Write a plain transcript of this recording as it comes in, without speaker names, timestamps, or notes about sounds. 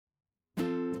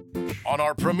On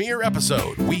our premiere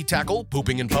episode, we tackle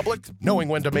pooping in public, knowing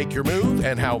when to make your move,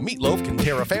 and how Meatloaf can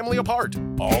tear a family apart.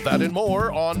 All that and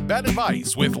more on Bad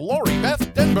Advice with Lori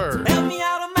Beth Denberg. Help me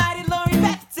out, almighty Lori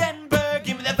Beth Denberg.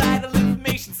 Give me that vital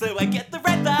information so I get the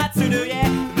right thoughts. So do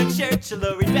yeah, the church of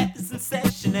Lori Beth is in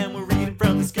session, and we're reading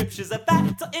from the scriptures of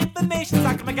vital information.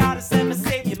 Talking my goddess and my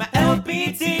savior, my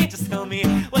LBT. Just tell me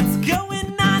what's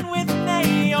going on with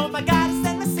me. Oh my goddess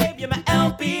and my savior, my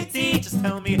LBT. Just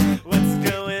tell me what's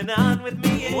going on with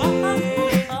me. The Lori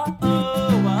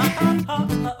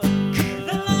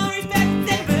Beth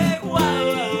Denberg.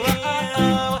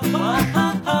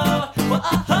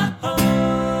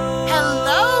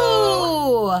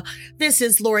 Hello, this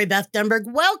is Lori Beth Denberg.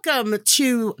 Welcome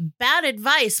to Bad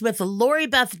Advice with Lori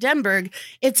Beth Denberg.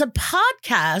 It's a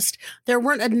podcast. There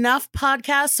weren't enough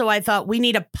podcasts, so I thought we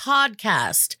need a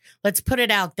podcast. Let's put it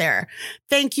out there.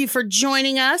 Thank you for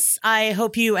joining us. I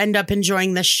hope you end up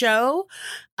enjoying the show.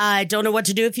 I don't know what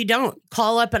to do if you don't.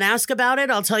 Call up and ask about it.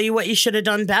 I'll tell you what you should have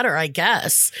done better, I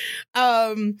guess.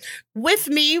 With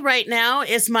me right now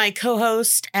is my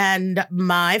co-host and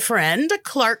my friend,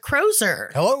 Clark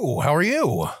Crozer. Hello, how are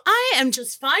you? I am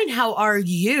just fine. How are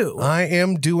you? I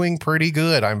am doing pretty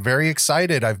good. I'm very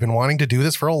excited. I've been wanting to do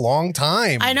this for a long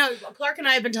time. I know. Clark and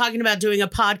I have been talking about doing a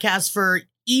podcast for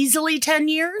easily 10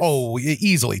 years. Oh,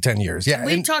 easily 10 years. Yeah.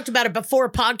 We've talked about it before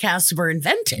podcasts were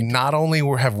invented. Not only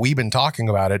have we been talking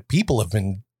about it, people have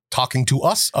been talking to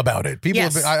us about it. People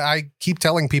have been, I keep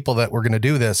telling people that we're going to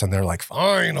do this, and they're like,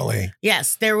 finally.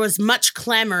 Yes, there was much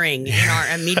clamoring in our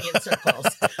immediate circles.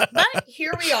 But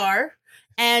here we are.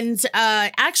 And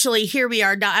actually, here we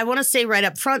are. Now, I want to say right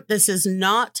up front, this is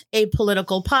not a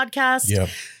political podcast. Yep.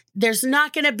 There's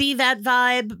not going to be that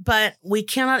vibe, but we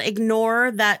cannot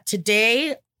ignore that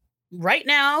today, right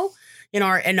now, in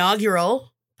our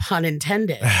inaugural, pun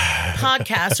intended,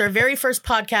 podcast, our very first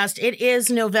podcast, it is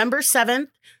November 7th,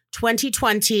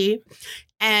 2020,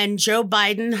 and Joe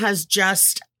Biden has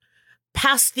just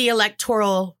passed the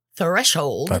electoral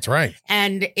threshold. That's right.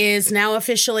 And is now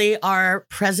officially our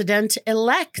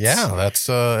president-elect. Yeah, that's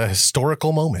a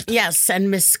historical moment. Yes, and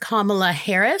Miss Kamala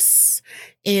Harris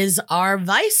is our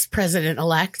vice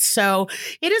president-elect. So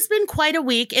it has been quite a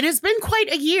week. It has been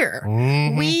quite a year.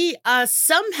 Mm-hmm. We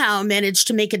somehow managed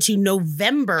to make it to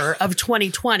November of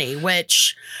 2020,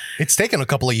 which... It's taken a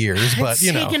couple of years, but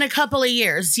It's taken a couple of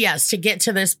years, yes, to get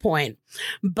to this point.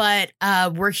 But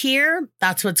we're here.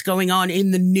 That's what's going on in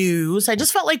the news. I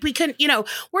just felt like we couldn't,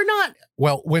 we're not...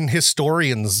 Well, when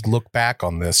historians look back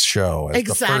on this show as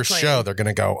the first show, they're going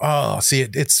to go, oh, see,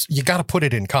 it's you got to put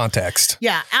it in context.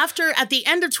 Yeah. At the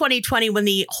end of 2020, when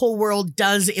the whole world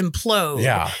does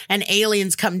implode and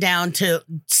aliens come down to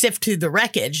sift through the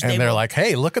wreckage. And they're like,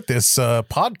 hey, look at this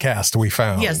podcast we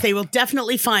found. Yes, they will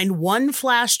definitely find one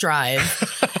flash drive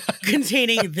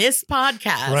containing this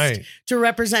podcast to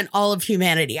represent all of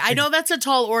humanity. I know that's a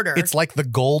tall order. It's like the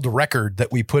gold record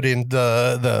that we put in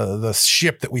the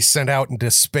ship that we sent out into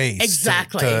space.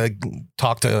 Exactly. To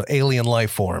talk to alien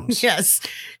life forms. Yes.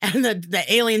 And the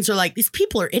aliens are like, these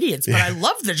people are idiots, but I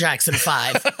love the Jackson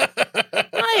 5.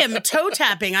 I am toe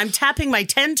tapping. I'm tapping my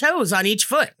 10 toes on each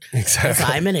foot. Exactly. Because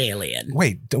I'm an alien.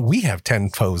 Wait, we have 10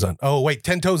 toes on. Oh, wait,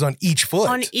 10 toes on each foot.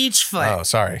 On each foot. Oh,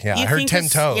 sorry. Yeah, I heard 10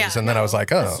 toes, and then I was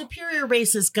like, oh. The superior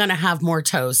race is going to have more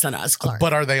toes than us, Clark.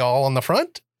 But are they all on the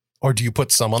front? Or do you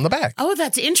put some on the back? Oh,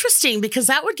 that's interesting, because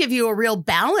that would give you a real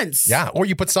balance. Yeah, or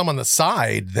you put some on the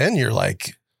side, then you're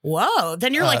like... Whoa,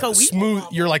 then you're like a smooth.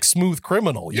 You're like Smooth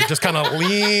Criminal. You're just kind of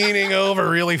leaning over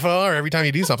really far every time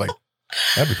you do something.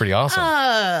 That'd be pretty awesome.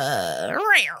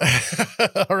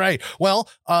 All right. Well,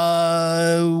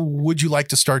 would you like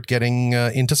to start getting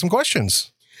into some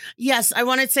questions? Yes, I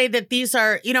want to say that these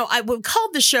are, I would call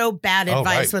the show Bad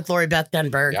Advice with Lori Beth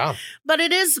Denberg. Yeah. But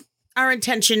it is our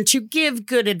intention to give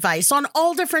good advice on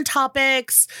all different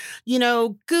topics,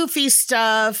 goofy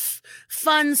stuff,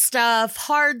 fun stuff,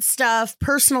 hard stuff,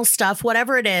 personal stuff,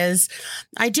 whatever it is.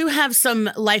 I do have some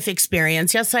life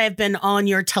experience. Yes, I have been on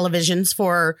your televisions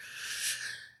for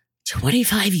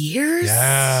 25 years.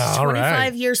 Yeah,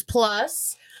 25 years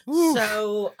plus. Ooh.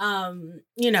 So,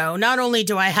 not only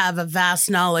do I have a vast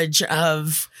knowledge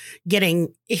of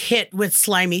getting hit with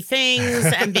slimy things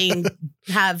and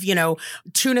have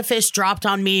tuna fish dropped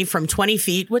on me from 20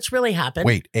 feet, which really happened.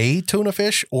 Wait, a tuna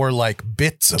fish or like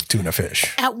bits of tuna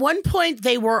fish? At one point,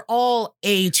 they were all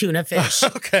a tuna fish.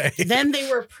 Okay. Then they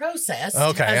were processed.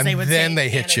 Okay. As and they would then say they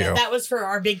in hit Canada. you. That was for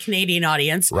our big Canadian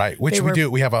audience. Right. Which we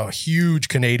do. We have a huge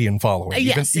Canadian following,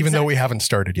 Yes, even though we haven't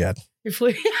started yet. If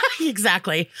we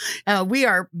exactly, we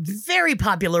are very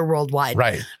popular worldwide.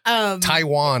 Right.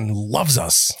 Taiwan loves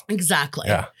us. Exactly.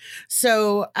 Yeah.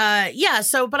 So,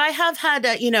 but I have had,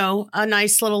 a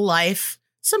nice little life.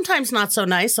 Sometimes not so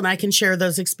nice, and I can share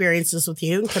those experiences with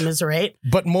you and commiserate.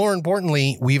 But more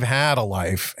importantly, we've had a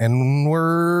life and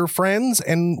we're friends,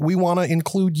 and we want to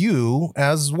include you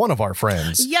as one of our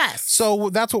friends. Yes.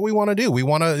 So that's what we want to do.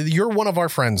 You're one of our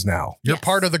friends now. You're Yes.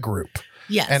 part of the group.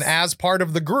 Yes. And as part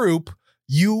of the group,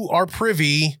 you are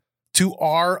privy to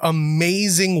our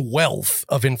amazing wealth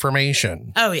of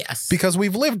information. Oh, yes. Because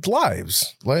we've lived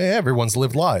lives. Everyone's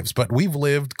lived lives, but we've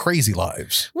lived crazy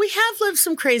lives. We have lived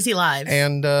some crazy lives.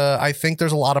 And I think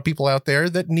there's a lot of people out there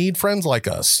that need friends like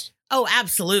us. Oh,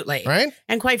 absolutely. Right?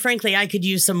 And quite frankly, I could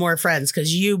use some more friends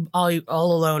because you all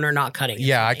alone are not cutting it.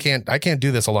 Yeah, I can't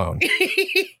do this alone.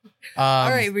 All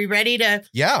right, we ready to?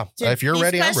 Yeah, if you're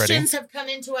ready, I'm ready. These questions have come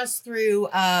into us through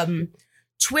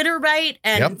Twitter, right?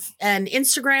 And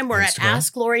Instagram. We're at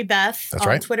Ask Lori Beth. That's on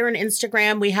right. Twitter and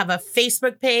Instagram. We have a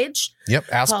Facebook page. Yep.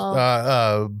 Ask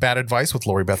Bad Advice with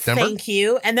Lori Beth Denberg. Thank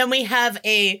you. And then we have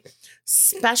a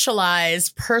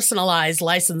specialized, personalized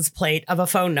license plate of a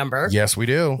phone number. Yes, we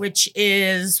do. Which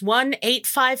is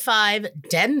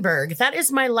 1-855-DENBERG. That is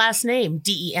my last name,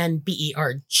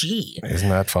 DENBERG. Isn't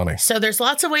that funny? So there's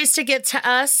lots of ways to get to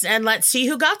us, and let's see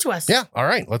who got to us. Yeah. All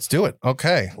right. Let's do it.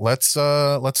 Okay. Let's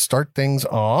start things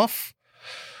off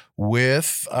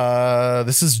with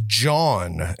this is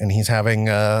John, and he's having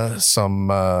some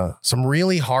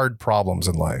really hard problems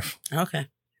in life. Okay.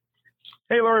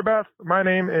 Hey, Lori Beth. My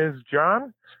name is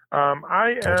John.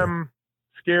 I am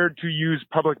scared to use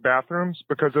public bathrooms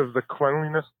because of the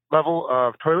cleanliness level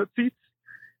of toilet seats.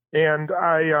 And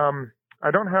I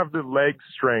don't have the leg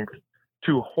strength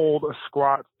to hold a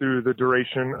squat through the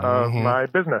duration of my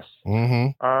business.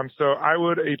 Mm-hmm. So I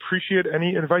would appreciate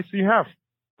any advice that you have.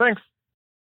 Thanks.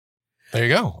 There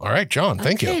you go. All right, John.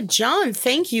 Thank you. Okay, John,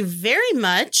 thank you very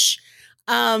much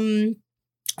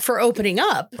for opening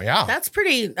up. Yeah. That's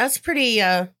pretty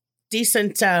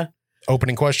decent.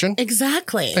 Opening question.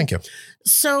 Exactly. Thank you.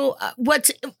 So what's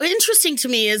interesting to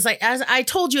me is, like, as I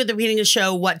told you at the beginning of the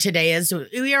show, what today is.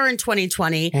 We are in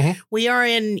 2020. Mhm. We are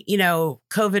in,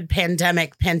 COVID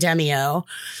pandemio.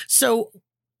 So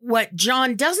what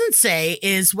John doesn't say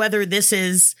is whether this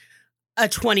is a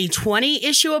 2020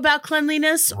 issue about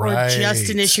cleanliness or just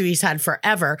an Right. issue he's had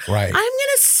forever. Right. I'm going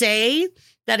to say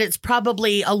that it's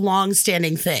probably a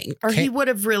long-standing thing, or he would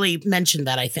have really mentioned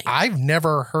that, I think. I've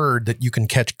never heard that you can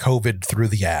catch COVID through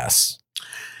the ass.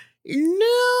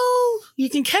 No,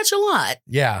 you can catch a lot.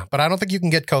 Yeah, but I don't think you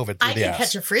can get COVID through I the can ass.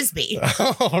 catch a Frisbee.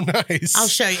 Oh, nice. I'll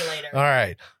show you later. All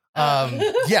right.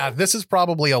 Yeah, this is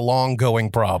probably a long-going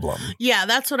problem. Yeah,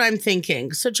 that's what I'm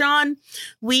thinking. So, John,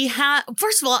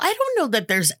 first of all, I don't know that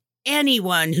there's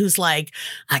anyone who's like,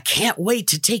 I can't wait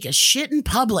to take a shit in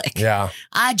public. Yeah.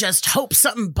 I just hope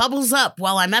something bubbles up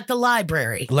while I'm at the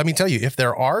library. Let me tell you, if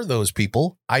there are those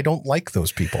people, I don't like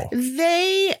those people.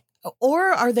 Or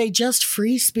are they just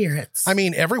free spirits? I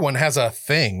mean, everyone has a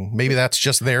thing. Maybe that's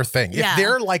just their thing. Yeah. If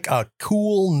they're like a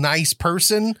cool, nice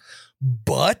person,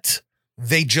 but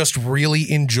they just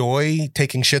really enjoy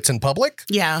taking shits in public,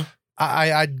 Yeah.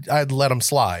 I'd let them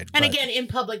slide. And but again, in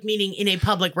public, meaning in a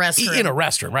public restroom. in a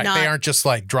restaurant, right? Not- They aren't just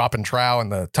like dropping trow in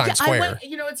the Times Square.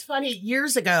 It's funny.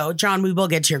 Years ago, John, we will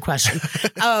get to your question.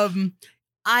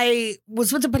 I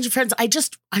was with a bunch of friends. I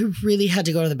really had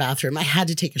to go to the bathroom. I had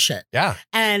to take a shit. Yeah.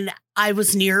 And I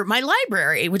was near my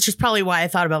library, which is probably why I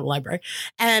thought about the library.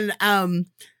 And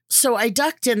so I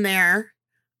ducked in there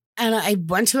and I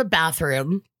went to the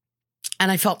bathroom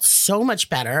and I felt so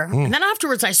much better. And then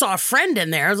afterwards I saw a friend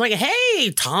in there. I was like, hey,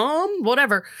 Tom,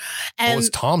 whatever. What And was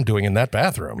Tom doing in that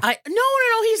bathroom? no,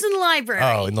 he's in the library.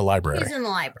 Oh, in the library. He's in the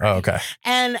library. Oh, okay.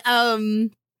 And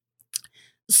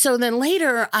so then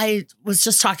later I was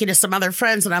just talking to some other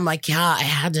friends and I'm like, yeah, I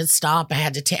had to stop.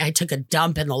 I took a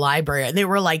dump in the library. And they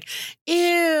were like,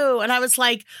 ew. And I was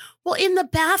like, well, in the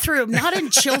bathroom, not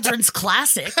in children's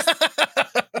classics.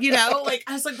 I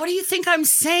was like, what do you think I'm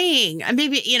saying? And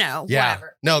maybe,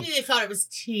 whatever. No. Maybe they thought it was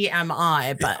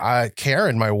TMI, but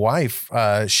Karen, my wife,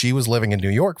 she was living in New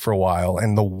York for a while,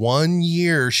 and the 1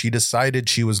 year she decided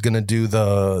she was going to do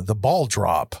the ball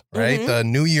drop, right? Mhm. The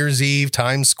New Year's Eve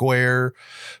Times Square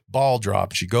ball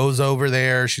drop. She goes over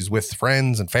there. She's with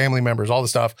friends and family members, all this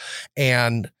stuff,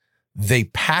 and they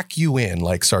pack you in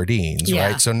like sardines,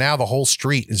 Yeah. right? So now the whole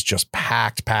street is just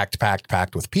packed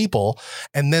with people,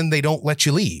 and then they don't let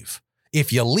you leave.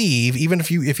 If you leave, even if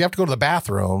you have to go to the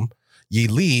bathroom, You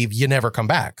leave, you never come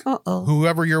back. Uh-oh.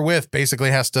 Whoever you're with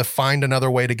basically has to find another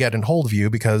way to get in hold of you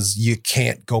because you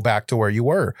can't go back to where you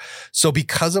were. So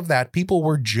because of that, people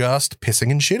were just pissing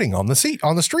and shitting on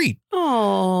the street.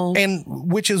 Oh. And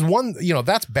which is one,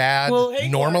 that's bad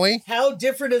normally. How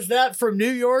different is that from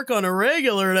New York on a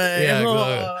regular day?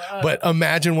 Yeah, but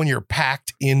imagine when you're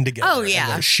packed in together. Oh, yeah.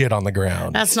 And there's shit on the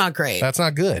ground. That's not great. That's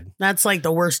not good. That's like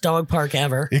the worst dog park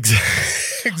ever. Exactly.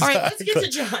 All right, let's get to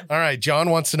John. All right,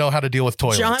 John wants to know how to deal with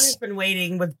toilets. John has been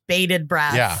waiting with bated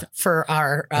breath for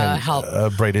our help.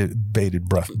 Bated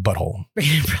butthole.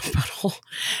 Bated breath butthole.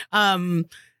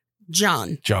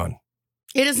 John.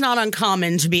 It is not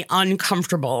uncommon to be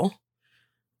uncomfortable,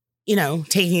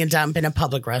 taking a dump in a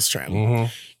public restroom. Mm-hmm.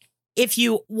 If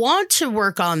you want to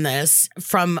work on this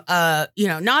from,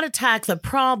 not attack the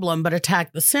problem, but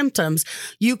attack the symptoms,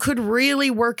 you could really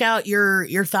work out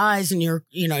your thighs and your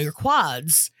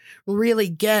quads, really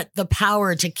get the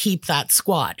power to keep that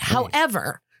squat.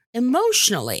 However,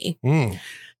 emotionally,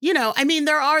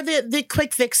 there are the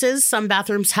quick fixes. Some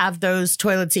bathrooms have those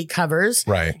toilet seat covers.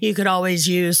 Right. You could always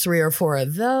use 3 or 4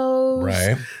 of those.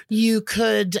 Right. You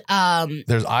could.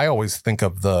 I always think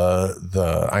of I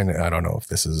don't know if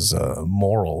this is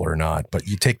moral or not, but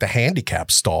you take the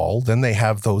handicap stall, then they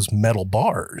have those metal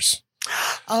bars.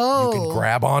 Oh. You can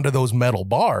grab onto those metal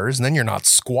bars, and then you're not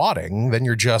squatting. Then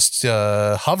you're just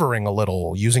hovering a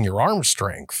little, using your arm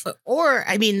strength. Or,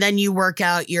 then you work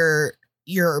out your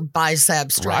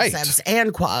biceps, triceps,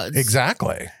 and quads.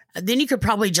 Exactly. Then you could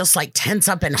probably just tense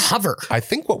up and hover. I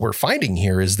think what we're finding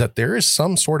here is that there is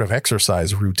some sort of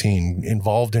exercise routine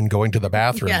involved in going to the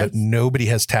bathroom that nobody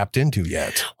has tapped into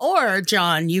yet. Or,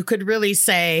 John, you could really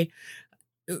say,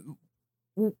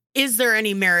 is there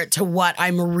any merit to what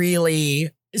I'm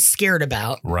really scared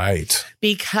about? Right.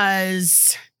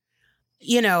 Because,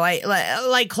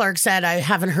 like Clark said, I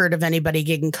haven't heard of anybody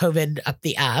getting COVID up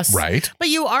the ass. Right. But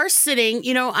you are sitting,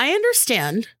 I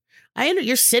understand.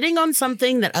 You're sitting on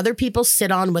something that other people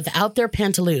sit on without their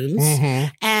pantaloons. Mm-hmm.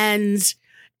 And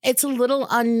it's a little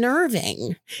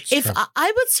unnerving.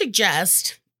 I would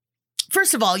suggest,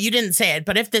 first of all, you didn't say it,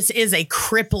 but if this is a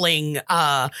crippling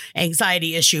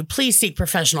anxiety issue, please seek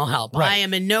professional help. Right. I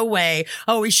am in no way.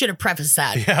 We should have prefaced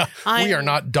that. Yeah, we are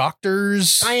not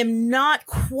doctors. I am not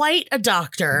quite a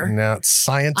doctor. Not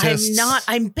scientists.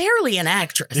 I'm barely an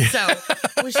actress. So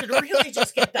we should really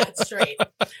just get that straight.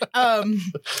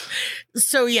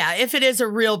 So yeah, if it is a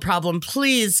real problem,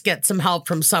 please get some help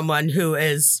from someone who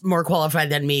is more qualified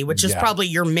than me, which is probably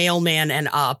your mailman and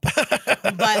up.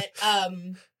 But,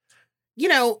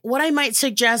 what I might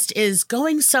suggest is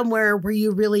going somewhere where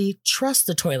you really trust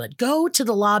the toilet. Go to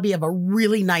the lobby of a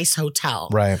really nice hotel.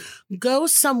 Right. Go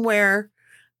somewhere.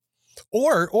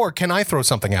 Or can I throw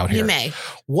something out here? You may.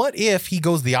 What if he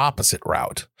goes the opposite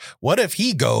route? What if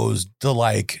he goes to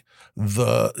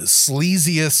the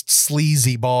sleaziest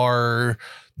sleazy bar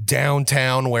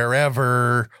downtown,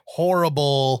 wherever,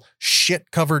 horrible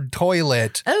shit-covered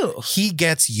toilet? Oh. He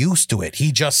gets used to it.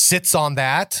 He just sits on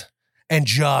that and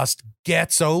just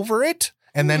gets over it.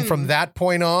 And then from that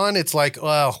point on, it's like,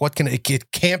 well,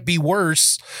 it can't be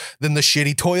worse than the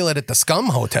shitty toilet at the Scum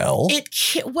Hotel.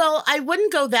 Well, I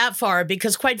wouldn't go that far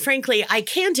because, quite frankly, I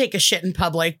can take a shit in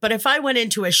public. But if I went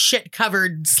into a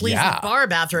shit-covered, sleazy bar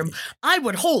bathroom, I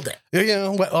would hold it. Yeah,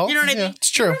 well, you know what I mean? It's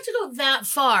true. You don't have to go that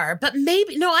far. But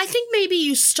I think maybe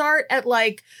you start at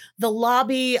the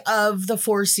lobby of the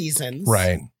Four Seasons.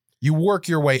 Right. You work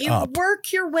your way up. You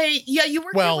work your way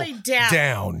down.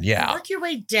 Down, yeah. You work your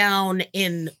way down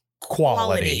in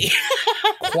quality.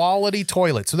 Quality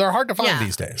toilets. So they're hard to find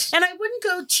these days. And I wouldn't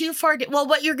go too far. Well,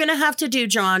 what you're going to have to do,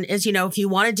 John, is, if you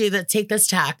want to do that, take this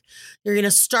tack. You're going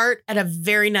to start at a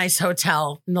very nice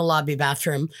hotel in the lobby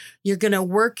bathroom. You're going to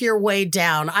work your way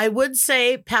down. I would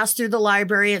say pass through the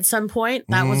library at some point.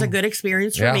 That was a good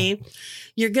experience for me.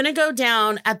 You're going to go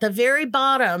down. At the very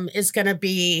bottom is going to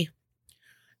be...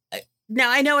 Now,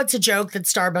 I know it's a joke that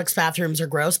Starbucks bathrooms are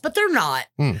gross, but they're not.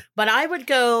 But I would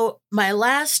go, my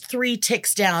last 3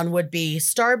 ticks down would be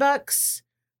Starbucks,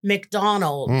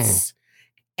 McDonald's,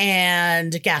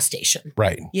 and gas station.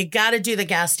 Right. You got to do the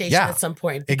gas station at some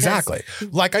point. Exactly.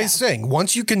 Like I was saying,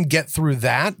 once you can get through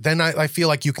that, then I feel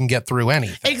like you can get through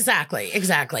anything. Exactly.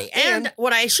 And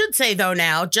what I should say, though,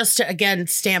 now, just to, again,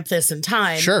 stamp this in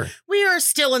time. Sure. We are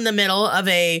still in the middle of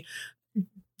a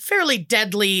fairly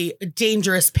deadly,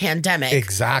 dangerous pandemic.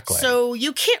 Exactly. So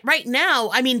you can't right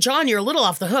now. John, you're a little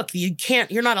off the hook.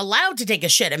 You're not allowed to take a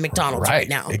shit at McDonald's right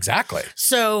now. Exactly.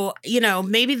 So,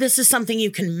 maybe this is something you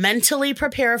can mentally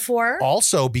prepare for.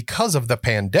 Also, because of the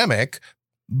pandemic,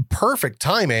 perfect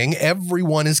timing.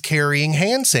 Everyone is carrying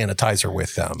hand sanitizer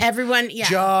with them. Everyone, yeah.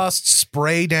 Just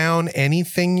spray down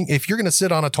anything. If you're going to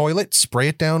sit on a toilet, spray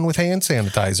it down with hand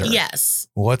sanitizer. Yes.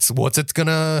 What's it going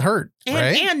to hurt?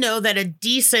 Right? And know that a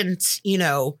decent,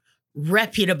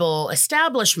 reputable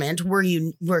establishment were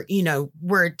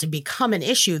it to become an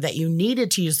issue that you needed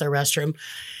to use their restroom,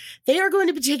 they are going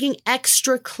to be taking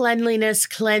extra cleanliness,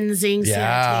 cleansing,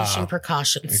 sanitation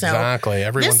precautions. Exactly.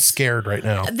 Everyone's scared right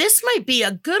now. This might be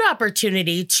a good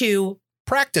opportunity to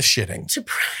practice shitting.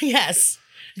 Yes.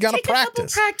 You got to Take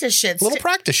practice. A couple practice shits. Little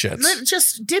practice shits.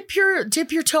 Just dip your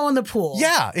toe in the pool.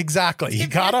 Yeah, exactly. You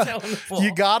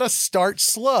gotta start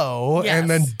slow Yes. and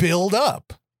then build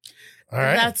up. All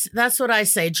right. That's what I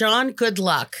say. John, good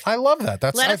luck. I love that.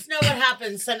 Let us know what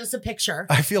happens. Send us a picture.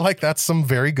 I feel like that's some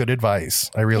very good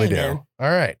advice. I really Amen. do. All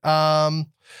right.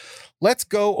 Let's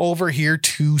go over here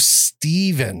to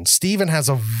Steven. Steven has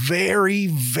a very,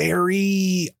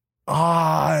 very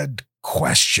odd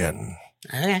question.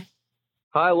 Okay.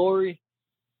 Hi, Lori.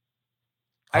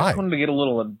 I Hi. just wanted to get a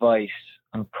little advice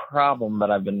on a problem that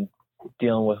I've been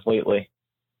dealing with lately.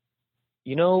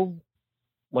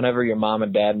 Whenever your mom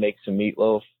and dad make some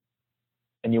meatloaf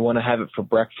and you want to have it for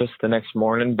breakfast the next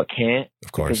morning but can't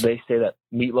Of because course. they say that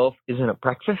meatloaf isn't a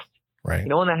breakfast? Right. You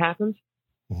know when that happens?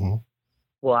 Mm-hmm.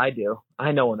 Well, I do.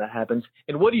 I know when that happens.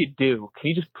 And what do you do? Can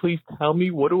you just please tell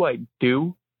me what do I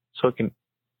do so I can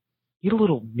eat a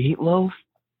little meatloaf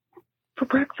for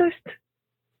breakfast?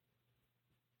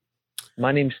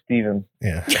 My name's Steven,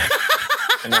 Yeah.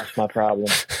 and that's my problem.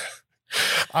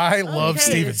 I love Okay,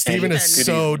 Steven. Steven is Steven.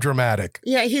 so dramatic.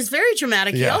 Yeah, he's very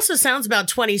dramatic. He Yeah. also sounds about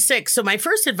 26. So my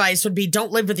first advice would be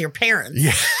don't live with your parents.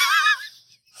 Yeah.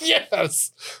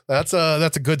 Yes. That's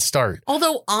a good start.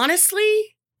 Although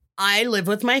honestly, I live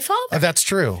with my father. That's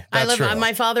true. That's true.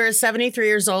 My father is 73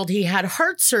 years old. He had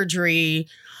heart surgery.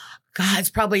 God, it's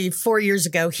probably 4 years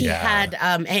ago. He Yeah.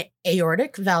 had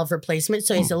aortic valve replacement.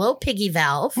 So he's a little piggy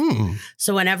valve. Hmm.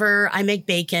 So whenever I make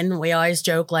bacon, we always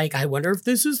joke like, I wonder if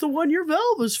this is the one your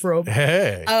valve is from.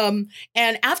 Hey.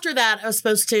 And after that, I was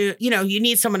supposed to, you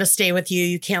need someone to stay with you.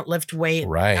 You can't lift weight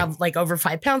Right. of like over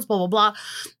 5 pounds, blah, blah, blah.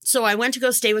 So I went to go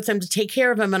stay with him to take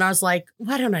care of him. And I was like,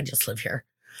 why don't I just live here?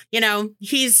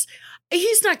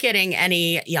 He's not getting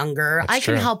any younger. That's I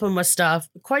can true. help him with stuff.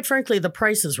 Quite frankly, the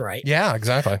price is right. Yeah,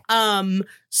 exactly.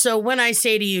 So when I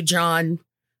say to you, John,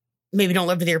 maybe don't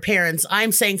live with your parents,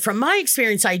 I'm saying from my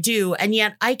experience, I do. And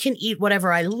yet I can eat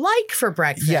whatever I like for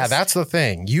breakfast. Yeah, that's the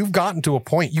thing. You've gotten to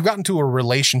a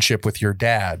relationship with your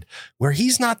dad where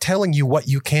he's not telling you what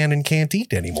you can and can't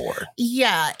eat anymore.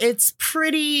 Yeah, it's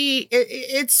pretty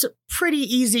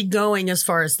easy going as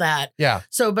far as that. Yeah.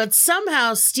 So, but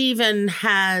somehow Steven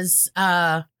has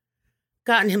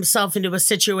gotten himself into a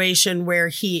situation where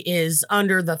he is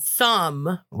under the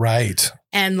thumb Right.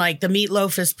 and like the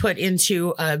meatloaf is put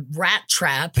into a rat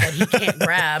trap that he can't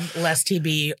grab lest he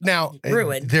be Now,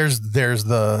 ruined. there's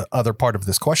the other part of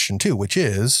this question too, which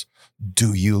is,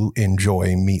 do you enjoy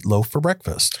meatloaf for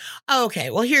breakfast? Okay,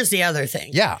 well, here's the other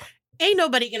thing. Yeah. Ain't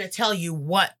nobody going to tell you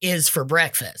what is for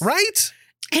breakfast. Right?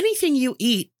 Anything you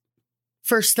eat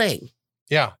first thing.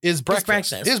 Yeah. Is breakfast.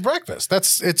 breakfast. Is breakfast.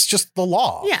 It's just the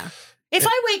law. Yeah. If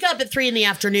I wake up at 3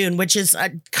 p.m, which is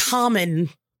a common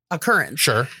occurrence,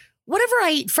 Sure. whatever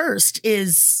I eat first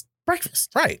is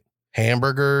breakfast. Right.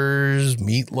 Hamburgers,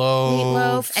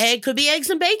 Meatloaf, egg, could be eggs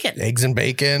and bacon. eggs and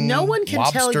bacon. No one can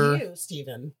lobster. tell you,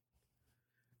 Stephen.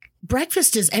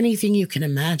 Breakfast is anything you can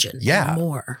imagine. Yeah. And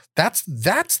more. That's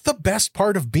the best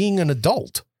part of being an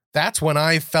adult. That's when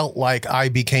I felt like I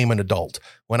became an adult,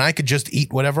 when I could just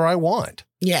eat whatever I want.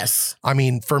 Yes. I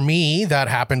mean, for me, that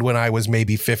happened when I was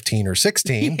maybe 15 or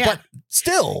 16, Yeah. but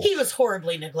still, He was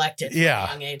horribly neglected Yeah.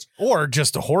 from a young age. or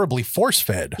just horribly force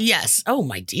fed. Yes. Oh,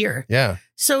 my dear. Yeah.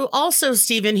 So also,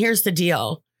 Stephen, here's the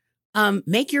deal.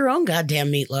 Make your own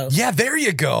goddamn meatloaf. Yeah, there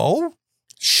you go.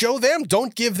 Show them.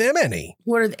 Don't give them any.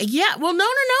 What are they? Yeah. Well, no.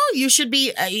 You should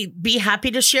be happy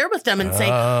to share with them and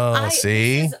say,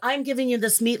 See? I'm giving you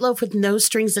this meatloaf with no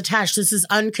strings attached. This is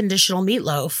unconditional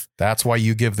meatloaf. That's why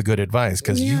you give the good advice,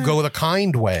 because you Yeah. go the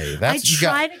kind way. I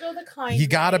try to go the kind You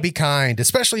got to way. be kind,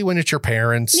 especially when it's your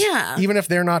parents. Yeah. Even if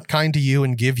they're not kind to you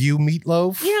and give you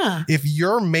meatloaf. Yeah. If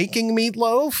you're making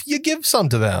meatloaf, you give some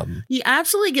to them. You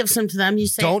absolutely give some to them. You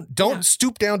say, Don't yeah.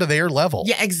 stoop down to their level.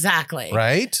 Yeah, exactly.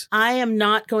 Right? I am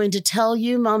not going to tell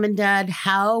you, Mom and Dad,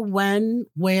 how, when,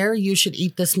 where you should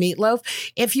eat this meatloaf.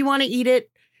 If you want to eat it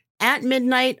at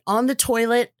midnight on the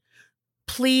toilet,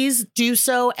 please do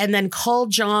so, and then call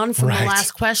John from Right. the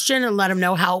last question and let him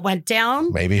know how it went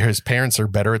down. Maybe his parents are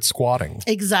better at squatting.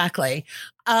 Exactly.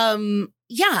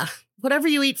 Yeah, whatever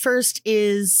you eat first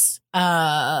is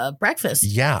breakfast.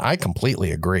 Yeah, I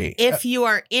completely agree. If you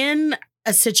are in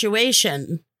a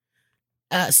situation,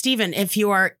 Stephen, if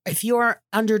you are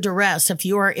under duress, if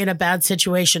you are in a bad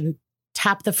situation,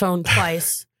 tap the phone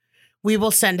twice. We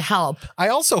will send help. I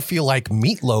also feel like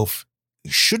meatloaf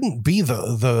shouldn't be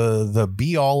the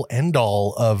be all end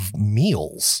all of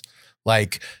meals.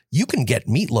 Like, you can get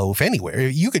meatloaf anywhere.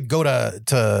 You could go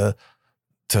to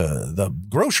the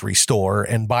grocery store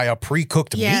and buy a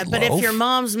pre-cooked meatloaf. Yeah, but if your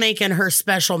mom's making her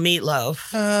special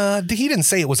meatloaf. He didn't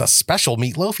say it was a special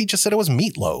meatloaf. He just said it was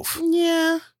meatloaf.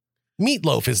 Yeah.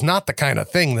 Meatloaf is not the kind of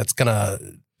thing that's going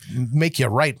to make you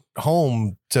right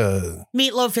home to...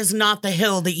 Meatloaf is not the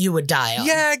hill that you would die on.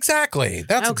 Yeah, exactly.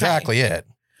 That's Okay. exactly it.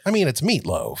 I mean, it's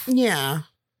meatloaf. Yeah.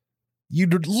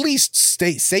 You'd at least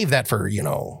save that for,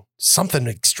 something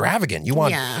extravagant. You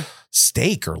want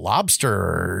steak or lobster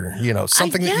or,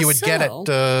 something that you would get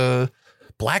at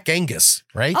Black Angus,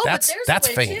 right? Oh, that's but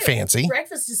there's a way, too. fancy.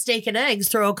 Breakfast is steak and eggs.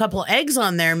 Throw a couple eggs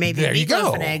on there. Maybe There you meatloaf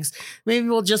go. and eggs. Maybe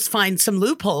we'll just find some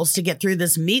loopholes to get through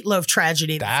this meatloaf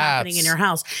tragedy that's happening in your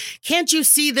house. Can't you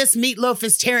see this meatloaf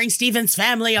is tearing Stephen's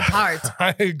family apart?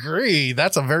 I agree.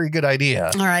 That's a very good idea.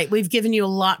 All right. We've given you a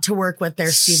lot to work with there,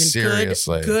 Stephen.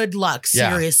 Seriously. Good luck.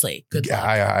 Yeah. Seriously. Good luck.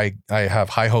 I have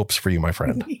high hopes for you, my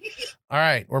friend. All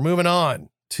right. We're moving on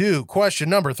to question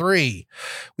number 3.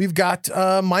 We've got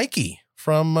Mikey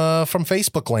from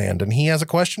Facebook land, and he has a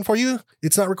question for you.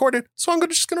 It's not recorded, so I'm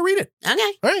just going to read it.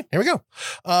 Okay. All right, here we go.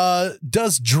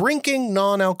 Does drinking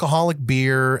non-alcoholic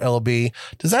beer, LB,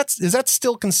 is that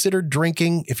still considered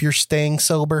drinking if you're staying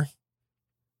sober?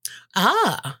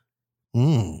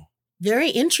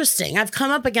 Very interesting. I've come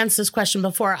up against this question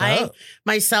before. I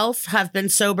myself have been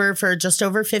sober for just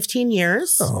over 15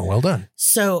 years. Oh, well done.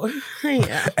 So,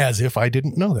 yeah. As if I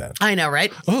didn't know that. I know,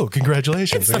 right? Oh,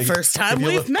 congratulations. It's the first time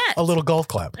Give you we've met. A little golf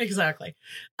clap. Exactly.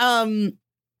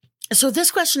 So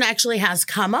this question actually has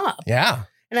come up. Yeah.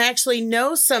 And I actually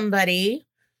know somebody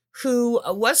who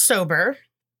was sober,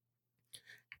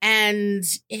 and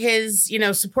his,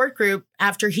 support group,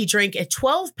 after he drank a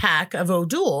 12-pack of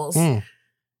O'Doul's,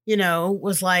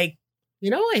 was like,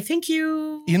 I think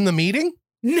you... In the meeting?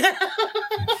 Yeah.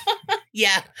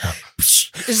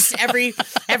 Just every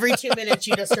 2 minutes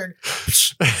you just heard...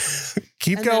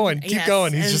 Keep And going. then- Keep yes,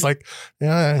 going. He's and- just like,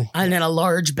 yeah. And then a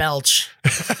large belch.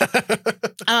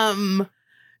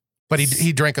 But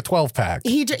he drank a 12-pack.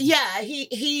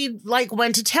 He like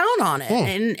went to town on it,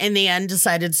 and in the end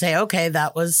decided to say, okay,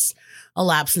 that was a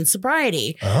lapse in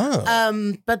sobriety.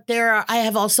 Oh. But I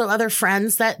have also other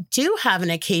friends that do have an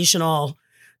occasional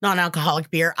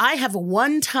non-alcoholic beer. I have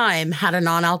one time had a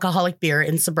non-alcoholic beer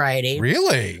in sobriety.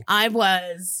 Really? I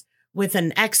was with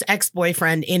an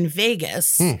ex-boyfriend in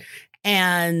Vegas,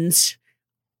 and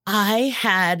I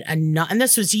had and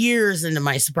this was years into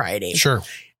my sobriety. Sure.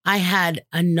 I had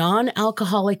a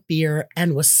non-alcoholic beer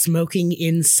and was smoking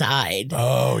inside.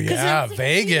 Oh, yeah. You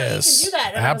Vegas. can do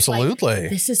that. And I was like, Absolutely.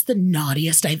 this is the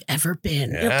naughtiest I've ever been.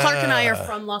 Clark and I are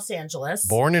from Los Angeles.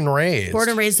 Born and raised. Born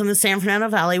and raised in the San Fernando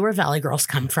Valley, where Valley Girls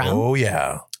come from. Oh,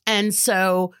 yeah. And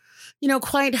so,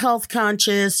 quite health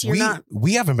conscious.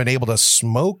 We haven't been able to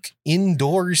smoke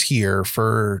indoors here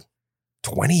for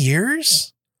 20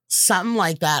 years. Something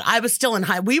like that. I was still in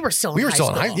we were still in high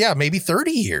school. Yeah, maybe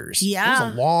 30 years. Yeah. It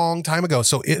was a long time ago.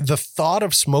 So the thought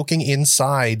of smoking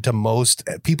inside to most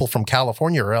people from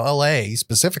California or LA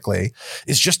specifically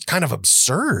is just kind of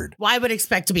absurd. Well, I would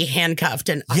expect to be handcuffed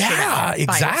and ushered out by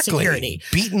exactly. security.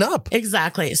 Beaten up.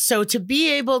 Exactly. So to be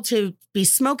able to be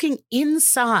smoking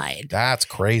inside. That's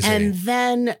crazy. And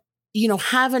then,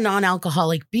 have a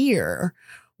non-alcoholic beer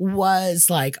was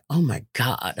like, oh my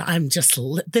God, I'm just,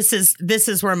 this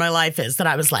is where my life is, that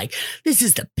I was like, this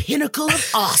is the pinnacle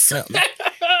of awesome.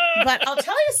 But I'll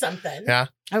tell you something. Yeah.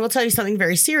 I will tell you something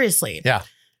very seriously. Yeah.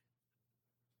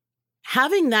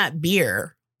 Having that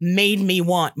beer made me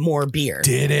want more beer.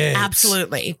 Did it?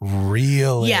 Absolutely.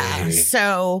 Really? Yeah.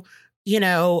 So,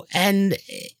 and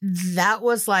that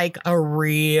was like a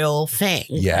real thing.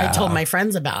 Yeah. I told my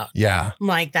friends about. Yeah.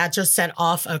 Like, that just set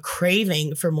off a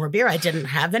craving for more beer. I didn't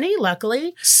have any,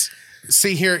 luckily.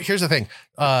 See, here's the thing.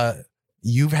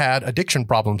 You've had addiction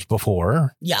problems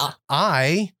before. Yeah.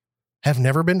 I have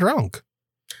never been drunk.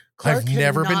 Clark I've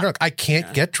never been drunk. I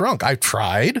can't get drunk. I've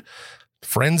tried.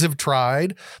 Friends have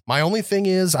tried. My only thing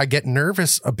is I get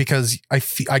nervous because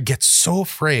I get so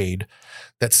afraid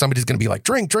that somebody's going to be like,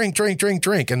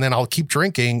 drink. And then I'll keep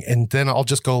drinking. And then I'll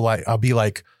just go I'll be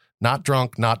like, not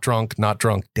drunk,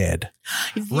 dead.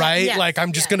 Right? Yes, like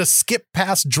I'm just going to skip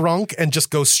past drunk and just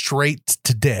go straight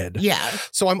to dead. Yeah.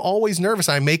 So I'm always nervous.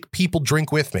 I make people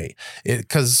drink with me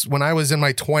because when I was in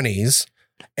my 20s,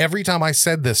 every time I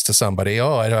said this to somebody,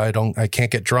 I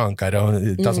can't get drunk.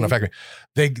 It doesn't affect me.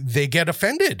 They get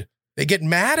offended. They get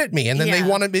mad at me, and then they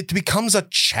want it becomes a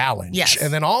challenge. Yes.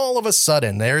 And then all of a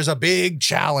sudden there's a big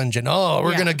challenge and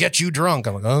we're going to get you drunk.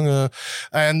 I'm like,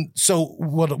 and so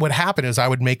what would happen is I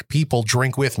would make people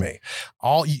drink with me.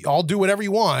 I'll do whatever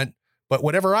you want, but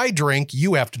whatever I drink,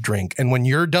 you have to drink. And when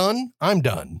you're done, I'm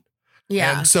done.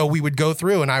 Yeah. And so we would go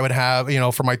through, and I would have,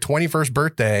 for my 21st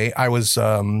birthday, I was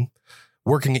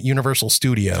working at Universal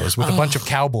Studios with a bunch of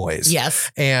cowboys.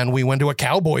 Yes. And we went to a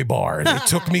cowboy bar. They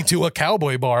took me to a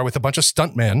cowboy bar with a bunch of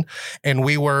stuntmen, and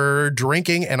we were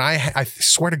drinking. And I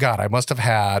swear to God, I must have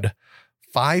had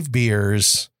 5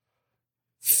 beers,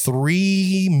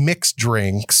 3 mixed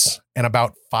drinks, and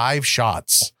about 5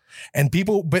 shots. And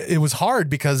but it was hard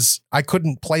because I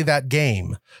couldn't play that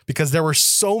game because there were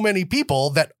so many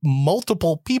people that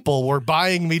multiple people were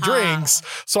buying me drinks.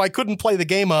 So I couldn't play the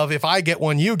game of if I get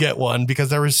one, you get one, because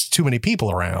there was too many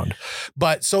people around.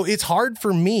 But so it's hard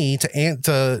for me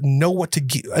to know what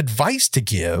advice to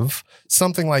give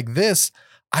something like this.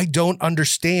 I don't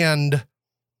understand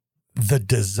the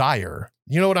desire.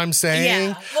 You know what I'm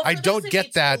saying? Yeah. Well, I don't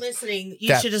get that. Listening,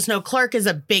 you should just know Clark is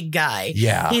a big guy.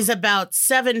 Yeah. He's about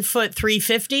 7 foot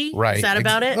 350. Right. Is that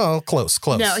about it? Oh, close.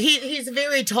 No, he's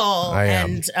very tall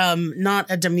and not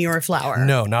a demure flower.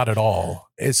 No, not at all.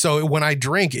 So when I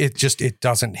drink, it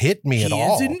doesn't hit me at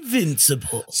all. He's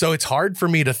invincible. So it's hard for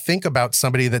me to think about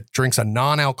somebody that drinks a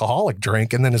non-alcoholic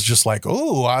drink and then is just like,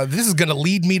 this is going to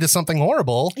lead me to something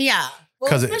horrible. Yeah.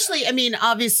 Well, especially,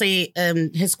 obviously,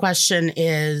 his question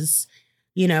is,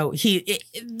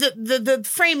 the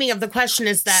framing of the question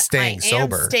is that staying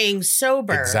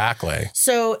sober. Exactly.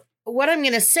 So what I'm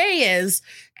going to say is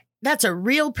that's a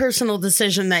real personal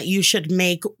decision that you should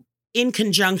make in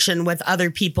conjunction with other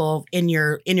people in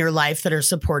your life that are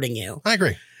supporting you. I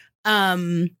agree.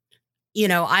 I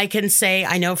can say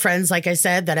I know friends, like I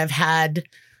said, that have had,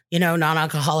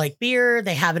 non-alcoholic beer.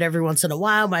 They have it every once in a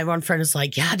while. My one friend is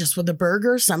like, yeah, just with a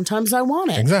burger. Sometimes I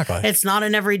want it. Exactly. It's not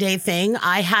an everyday thing.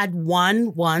 I had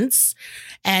one once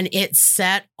and it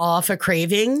set off a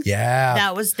craving. Yeah.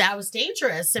 That was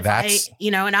dangerous. And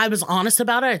I was honest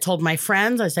about it. I told my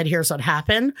friends, I said, here's what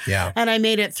happened. Yeah. And I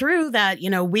made it through that,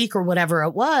 week or whatever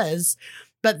it was.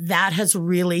 But that has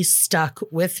really stuck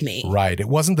with me. Right. It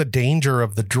wasn't the danger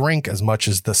of the drink as much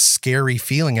as the scary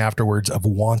feeling afterwards of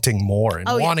wanting more and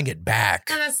wanting it back.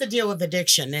 And that's the deal with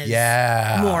addiction is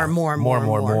more.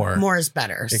 More is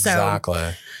better. Exactly.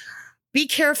 So be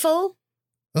careful.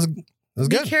 That's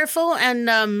good. Be careful and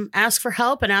ask for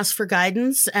help and ask for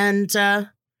guidance and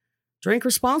drink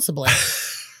responsibly.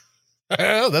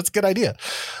 That's a good idea.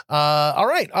 All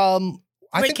right.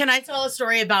 Can I tell a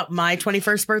story about my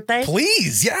 21st birthday?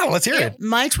 Please. Yeah, let's hear it.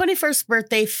 My 21st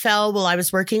birthday fell while I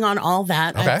was working on All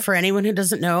That. Okay. For anyone who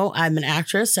doesn't know, I'm an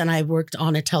actress and I worked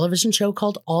on a television show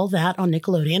called All That on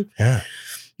Nickelodeon. Yeah.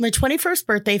 My 21st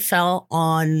birthday fell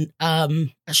on a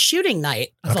shooting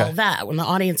night of All That when the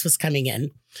audience was coming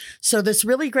in. So this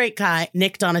really great guy,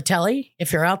 Nick Donatelli,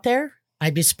 if you're out there,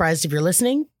 I'd be surprised if you're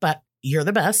listening, but you're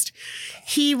the best.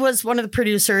 He was one of the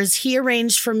producers. He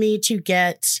arranged for me to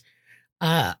get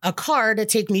a car to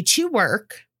take me to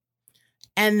work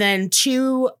and then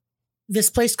to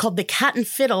this place called the Cat and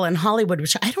Fiddle in Hollywood,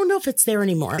 which I don't know if it's there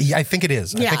anymore. Yeah, I think it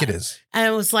is. Yeah. I think it is.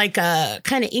 And it was like a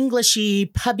kind of Englishy,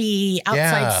 pubby,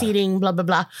 outside seating, blah, blah,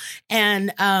 blah.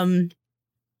 And I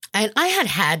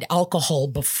had alcohol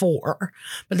before,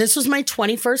 but this was my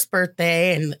 21st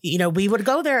birthday. And, we would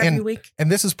go there every week.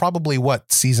 And this is probably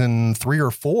season 3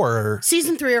 or 4?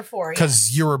 Season 3 or 4.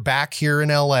 Because you were back here in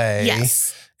LA.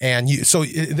 Yes. And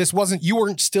you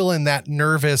weren't still in that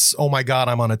nervous, oh my God,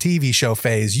 I'm on a TV show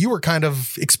phase. You were kind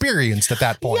of experienced at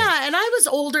that point. Yeah. And I was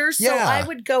older. So I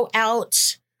would go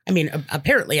out.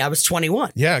 Apparently I was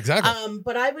 21. Yeah, exactly.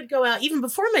 But I would go out even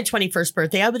before my 21st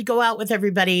birthday. I would go out with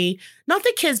everybody, not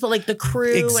the kids, but like the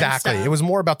crew. Exactly. And stuff. It was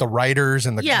more about the writers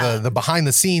and the behind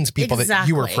the scenes people that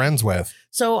you were friends with.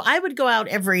 So I would go out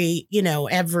every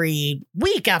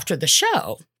week after the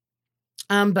show.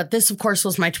 But this, of course,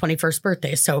 was my 21st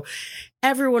birthday. So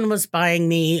everyone was buying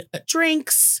me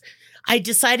drinks. I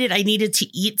decided I needed to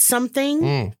eat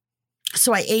something.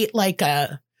 So I ate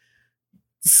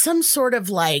some sort of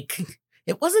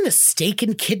it wasn't a steak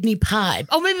and kidney pie.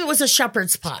 Oh, maybe it was a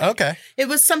shepherd's pie. Okay. It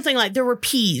was something like there were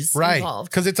peas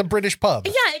involved. Because it's a British pub.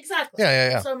 Yeah, exactly.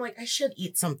 Yeah. So I'm like, I should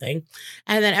eat something.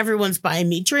 And then everyone's buying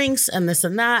me drinks and this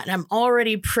and that. And I'm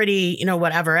already pretty,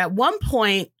 whatever. At one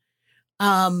point,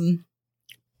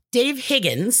 Dave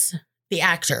Higgins, the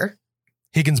actor.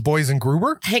 Higgins Boys and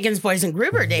Gruber? Higgins Boys and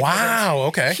Gruber, Dave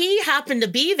Wow, Higgins. okay. He happened to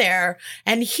be there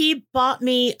and he bought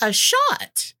me a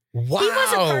shot. Wow. He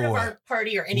wasn't part of our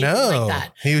party or anything No, like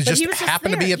that. he was But just he was just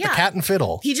happened to be there, at the yeah. Cat and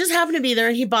Fiddle. He just happened to be there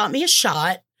and he bought me a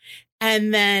shot.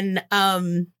 And then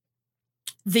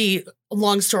the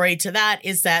long story to that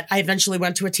is that I eventually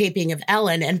went to a taping of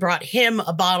Ellen and brought him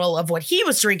a bottle of what he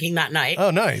was drinking that night.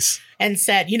 Oh, nice. And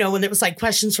said, you know, when it was like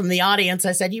questions from the audience,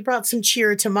 I said, you brought some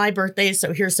cheer to my birthday,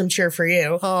 so here's some cheer for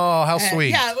you. Oh, how And, sweet.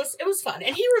 Yeah, it was fun.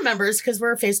 And he remembers because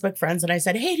we're Facebook friends. And I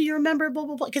said, hey, do you remember blah,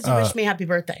 blah, blah? Because he wished me happy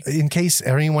birthday. In case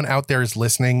anyone out there is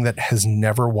listening that has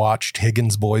never watched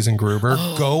Higgins Boys and Gruber,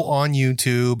 go on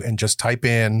YouTube and just type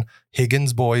in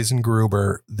Higgins Boys and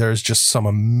Gruber. There's just some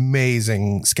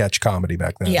amazing sketch comedy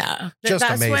back then. Yeah. Just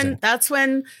that's amazing. That's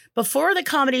when, before the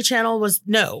Comedy Channel was,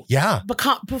 Yeah.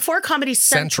 before Comedy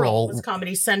Central was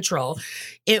Comedy Central,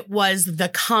 it was the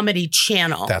Comedy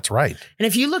Channel. That's right. And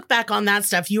if you look back on that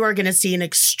stuff, you are going to see an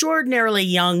extraordinarily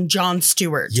young Jon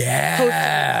Stewart. Yeah. hosting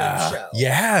the show.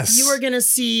 Yes. You are going to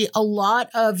see a lot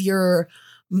of your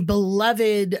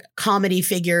beloved comedy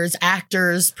figures,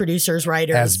 actors, producers,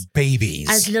 writers as babies.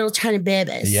 as little tiny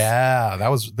babies. Yeah,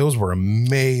 those were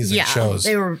amazing shows.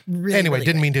 They were really Anyway, really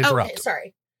didn't great. mean to interrupt. Okay,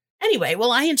 sorry. Anyway,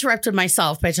 well, I interrupted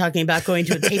myself by talking about going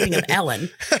to a taping of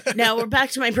Ellen. Now we're back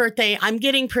to my birthday. I'm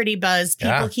getting pretty buzzed.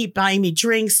 People Yeah. keep buying me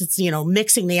drinks. It's,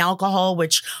 mixing the alcohol,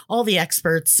 which all the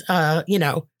experts,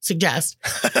 suggest.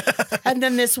 And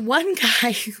then this one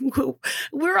guy who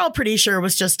we're all pretty sure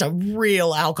was just a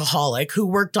real alcoholic who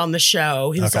worked on the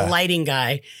show. He was a Okay. lighting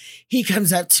guy. He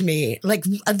comes up to me like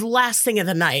the last thing of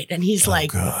the night. And he's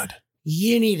like, good.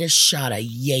 you need a shot of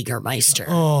Jägermeister.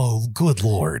 Oh, good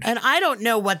Lord. And I don't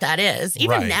know what that is.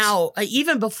 Even Right. now,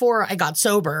 even before I got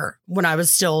sober, when I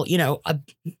was still, a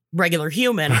regular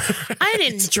human, I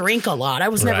didn't drink a lot. I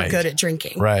was never Right. good at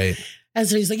drinking. Right. And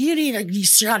so he's like, you need a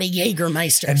shot of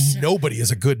Jägermeister. And nobody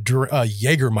is a good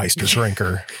Jägermeister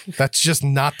drinker. That's just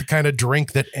not the kind of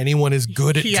drink that anyone is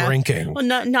good at Yeah. drinking. Well,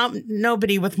 not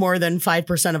nobody with more than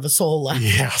 5% of a soul left.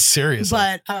 Yeah, seriously.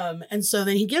 But and so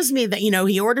then he gives me that,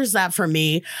 he orders that for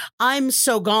me. I'm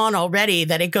so gone already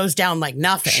that it goes down like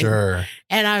nothing. Sure.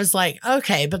 And I was like,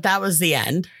 okay, but that was the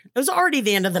end. It was already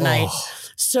the end of the night. Oh,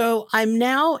 So I'm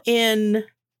now in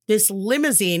this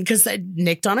limousine because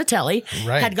Nick Donatelli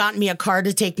right. had gotten me a car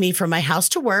to take me from my house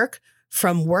to work,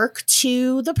 from work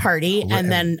to the party,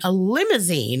 and then a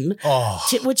limousine, Oh,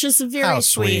 which is very how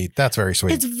sweet. sweet. That's very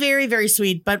sweet. It's very, very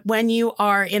sweet. But when you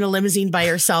are in a limousine by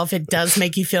yourself, it does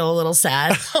make you feel a little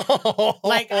sad.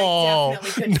 Like I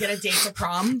definitely couldn't get a date to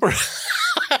prom.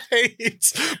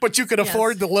 Right. But you could Yes.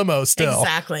 afford the limo still.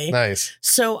 Exactly. Nice.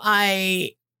 So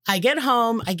I get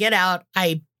home, I get out,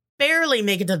 I barely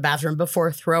make it to the bathroom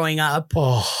before throwing up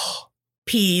Oh.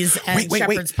 peas and Wait.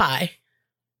 shepherd's pie.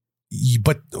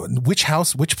 But which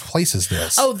place is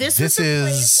this? Oh, this was the is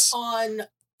place on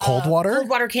Coldwater?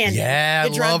 Coldwater Canyon. Yeah, I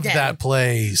the drug love den. that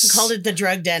place. We called it the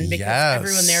drug den because Yes.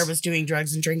 everyone there was doing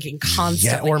drugs and drinking Yeah,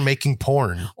 constantly. or making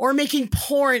porn. Or making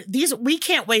porn. We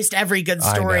can't waste every good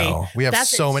story. I know. We have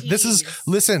That's a so many. This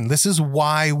is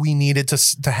why we needed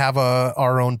to have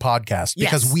our own podcast,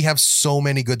 because Yes. we have so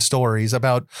many good stories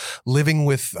about living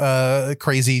with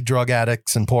crazy drug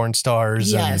addicts and porn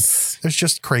stars. Yes. And there's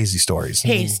just crazy stories.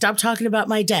 Hey, stop talking about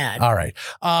my dad. All right.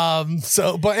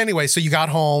 But anyway, so you got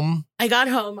home. I got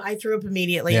home. I threw up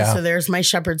immediately. Yeah. So there's my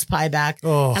shepherd's pie back.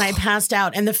 Oh, And I passed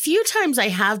out. And the few times I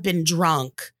have been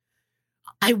drunk,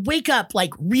 I wake up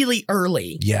like really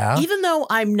early. yeah. Even though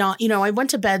I'm not, I went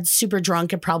to bed super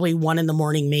drunk at probably 1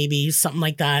 a.m, maybe something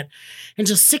like that. And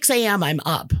just 6 a.m. I'm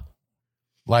up.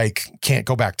 Like can't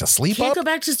go back to sleep. Can't up? go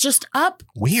back to just up,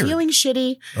 Weird. feeling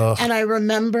shitty. Ugh. And I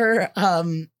remember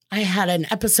I had an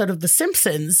episode of The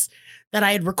Simpsons that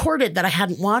I had recorded that I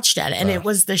hadn't watched yet. And it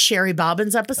was the Sherry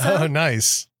Bobbins episode. Oh,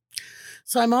 nice.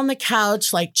 So I'm on the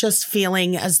couch, like just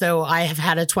feeling as though I have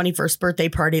had a 21st birthday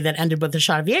party that ended with a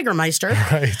shot of Jägermeister.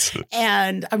 Right.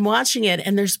 And I'm watching it.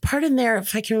 And there's part in there,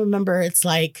 if I can remember, it's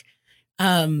like,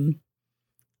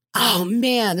 oh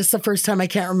man, it's the first time I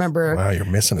can't remember. Wow, you're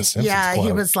missing a Simpsons Yeah, he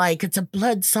quote. was like, it's a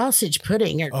blood sausage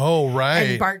pudding. Oh, right.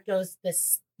 And Bart goes,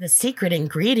 the secret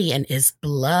ingredient is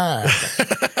blood.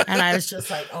 And I was just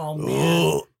like, oh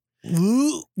man.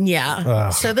 Yeah.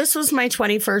 Ugh. So this was my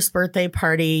 21st birthday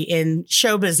party in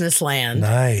show business land.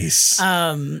 Nice.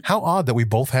 How odd that we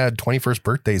both had 21st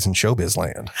birthdays in showbiz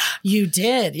land. You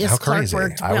did. Yes, How Clark crazy.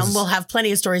 worked. I was- We'll have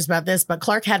plenty of stories about this, but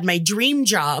Clark had my dream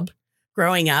job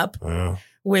growing up, Oh.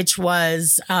 which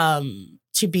was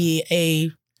to be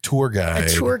a tour guide. A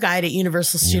tour guide at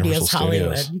Universal Studios Universal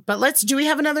Hollywood. Studios. But do we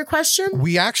have another question?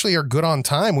 We actually are good on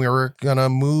time. We were going to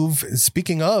move.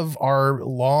 Speaking of our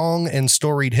long and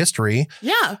storied history,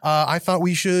 Yeah. I thought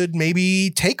we should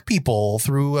maybe take people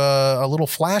through a little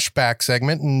flashback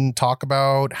segment and talk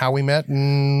about how we met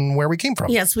and where we came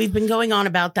from. Yes, we've been going on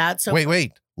about that. So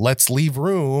Wait. Let's leave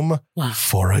room Wow.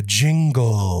 for a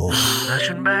jingle.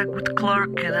 Flashing back with Clark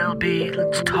and LB,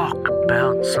 let's talk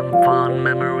about some fond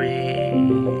memories.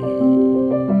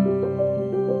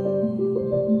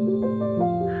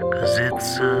 'Cause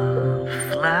it's a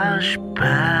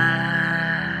flashback.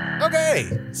 Okay.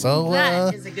 So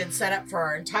that is a good setup for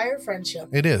our entire friendship.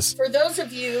 it is. For those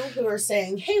of you who are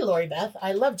saying, hey, Lori Beth,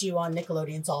 I loved you on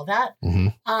Nickelodeon's All That. Mm-hmm.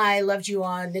 I loved you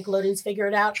on Nickelodeon's Figure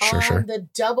It Out. Sure, on sure. the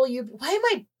why am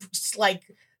I like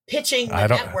pitching the I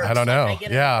don't networks know. when I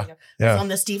get Yeah. everything? I was Yeah. on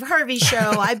the Steve Harvey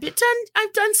show. I've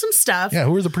done some stuff. Yeah.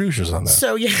 Who are the producers on that?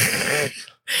 So yeah.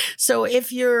 So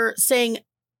if you're saying,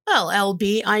 well,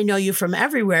 LB, I know you from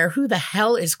everywhere. Who the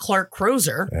hell is Clark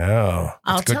Crozer? Yeah.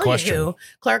 I'll That's a good tell question. you who.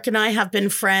 Clark and I have been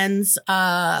friends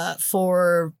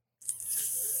for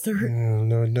how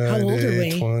old are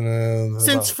we?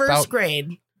 Since first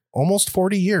grade. Almost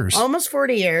 40 years. Almost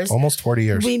 40 years. Almost 40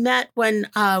 years. We met when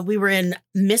we were in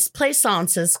Miss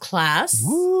Plaissance's class.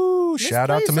 Woo! Shout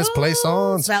out to Miss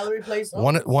Plaisance. Valerie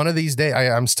Plaisance. One of these days,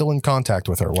 I'm still in contact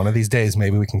with her. One of these days,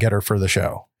 maybe we can get her for the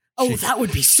show. Oh, that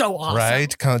would be so awesome.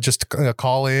 Right? Kind of just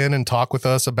call in and talk with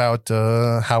us about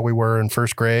how we were in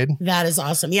first grade. That is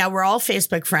awesome. Yeah, we're all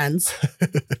Facebook friends.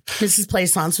 Mrs.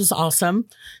 Plaisance was awesome.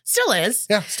 Still is.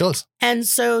 Yeah, still is. And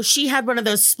so she had one of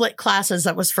those split classes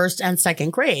that was first and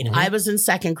second grade. Mhm. I was in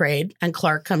second grade and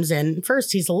Clark comes in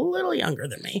first. He's a little younger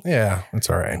than me. Yeah, that's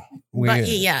all right. But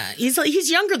he's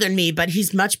younger than me, but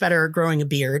he's much better at growing a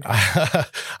beard.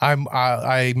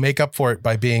 I make up for it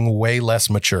by being way less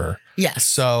mature. Yes.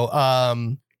 So,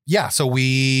 so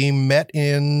we met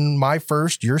in my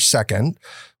first, your second.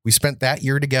 We spent that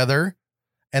year together.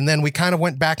 And then we kind of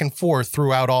went back and forth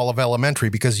throughout all of elementary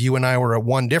because you and I were at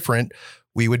one different.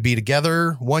 We would be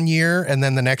together one year, and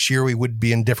then the next year we would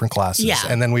be in different classes. Yeah.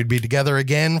 And then we'd be together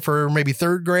again for maybe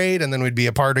third grade, and then we'd be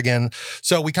apart again.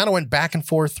 So we kind of went back and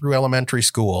forth through elementary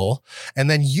school. And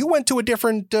then you went to a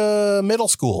different middle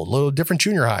school, a little different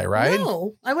junior high, right?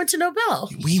 No, I went to Nobel.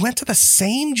 We went to the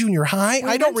same junior high. We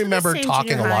I don't went to the remember same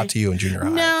talking junior a high. lot to you in junior high.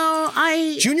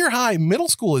 No, Junior high, middle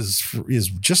school is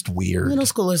just weird. middle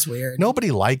school is weird.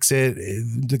 Nobody likes it.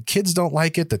 The kids don't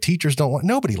like it. The teachers don't like.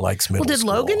 Nobody likes middle Well, did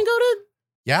school. Logan go to?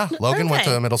 Yeah, Logan went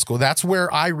Okay. to middle school. That's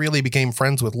where I really became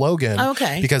friends with Logan.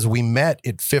 Okay. Because we met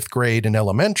at fifth grade in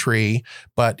elementary,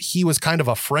 but he was kind of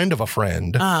a friend of a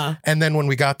friend. And then when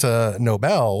we got to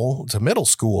Nobel, to middle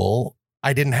school,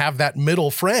 I didn't have that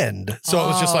middle friend. So it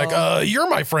was just like, you're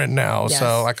my friend now. Yes.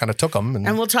 So I kind of took him.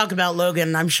 And we'll talk about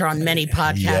Logan, I'm sure, on many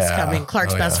podcasts Yeah. coming.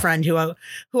 Clark's Oh, best yeah. friend,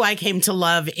 who I came to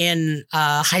love in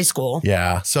high school.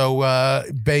 Yeah. So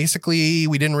basically,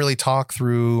 we didn't really talk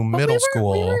through But middle we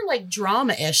school. were like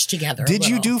drama-ish together. a Did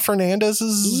you little. do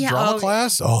Fernandez's Yeah, drama oh,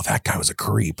 class? Oh, that guy was a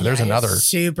creep. There's Yeah, he's another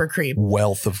super creep.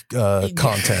 wealth of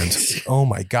content. Oh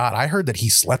my God. I heard that he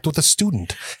slept with a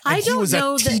student. And I he don't was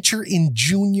know a that- teacher in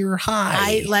junior high.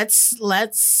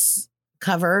 Let's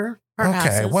cover our Okay.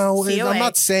 asses. Well, COA. I'm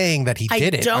not saying that he I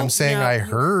did it. I'm don't saying know. I You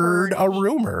heard a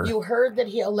rumor. You heard that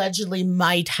he allegedly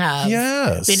might have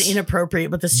Yes. been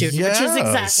inappropriate with the student, which is Yes.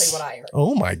 exactly what I heard.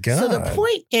 Oh my God. So the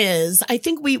point is, I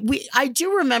think I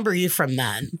do remember you from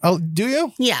then. Oh, do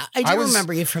you? Yeah, I I do was-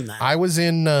 remember you from then. I was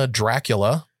in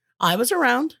Dracula I was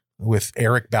around with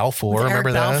Eric Balfour. with Remember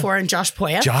Eric that? Balfour and Josh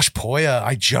Poya. Josh Poya.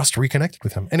 I just reconnected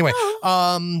with him. Anyway,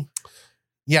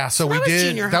 yeah, so we that was did.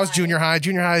 junior That was high. junior high.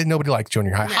 Junior high, nobody liked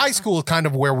junior high. No. High school is kind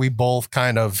of where we both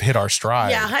kind of hit our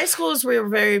stride. Yeah, high schools we were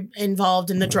very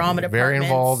involved in the drama department. Very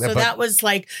involved, So but- that was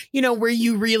like, where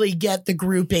you really get the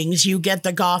groupings. You get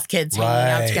the goth kids hanging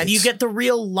out Right. together. You get the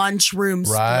real lunchroom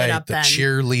split Right. up The then.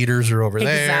 cheerleaders are over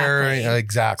there. Exactly.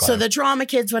 Exactly. So the drama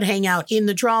kids would hang out in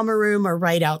the drama room or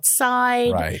right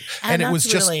outside. Right. And And it was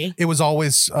that's just, really- it was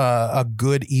always a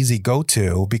good, easy go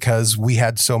to because we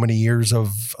had so many years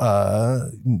of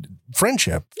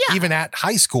friendship. Yeah. Even at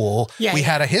high school, Yeah, we yeah.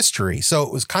 had a history. So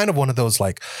it was kind of one of those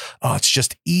like, oh, it's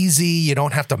just easy. You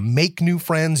don't have to make new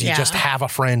friends. You Yeah. just have a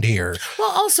friend here.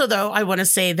 Well, also though, I want to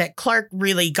say that Clark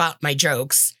really got my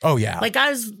jokes. Oh, yeah. Like I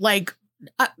was like,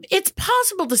 it's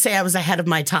possible to say I was ahead of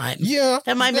my time. yeah.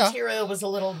 That my yeah, material was a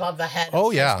little above the head of Oh,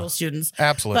 high yeah. school students.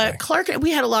 Absolutely. But Clark,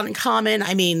 we had a lot in common.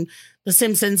 I mean, The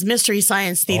Simpsons, Mystery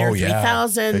Science Theater Oh, yeah.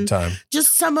 3000. Big time.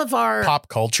 Just some of our Pop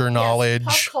culture yes, knowledge.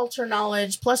 pop culture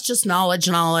knowledge, plus just knowledge.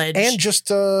 And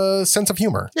just a sense of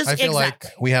humor. Just- I feel exactly.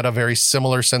 like we had a very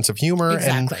similar sense of humor.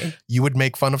 Exactly. And you would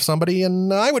make fun of somebody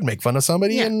and I would make fun of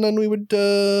somebody. Yeah. And then we would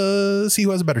see who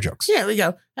has better jokes. Yeah, we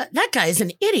go, that guy's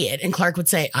an idiot. And Clark would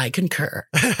say, I concur.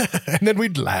 And then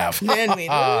we'd laugh. Then we'd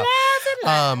laugh and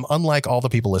laugh. Unlike all the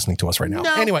people listening to us right now.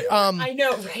 No, Anyway, I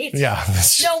know, right? yeah.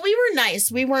 No, we were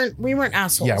nice. We weren't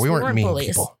assholes. Yeah, we weren't mean bullies.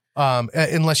 people.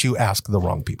 Unless you ask the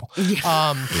wrong people.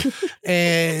 Yeah.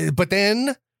 But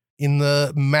then in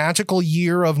the magical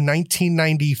year of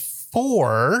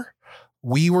 1994,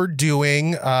 we were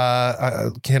doing, can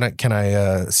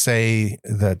I say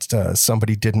that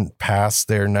somebody didn't pass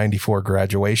their 94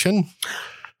 graduation?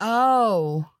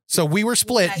 Oh. So we were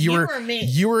split. Yeah, you you were or me?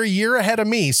 You were a year ahead of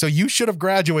me. So you should have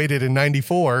graduated in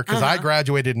 94 because I Uh-huh.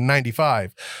 graduated in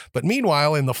 95. But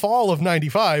meanwhile, in the fall of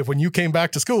 95, when you came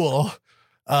back to school,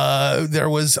 there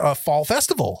was a fall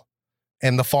festival.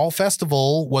 And the fall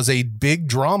festival was a big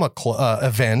drama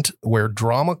event where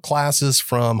drama classes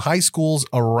from high schools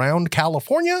around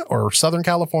California or Southern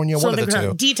California, one of the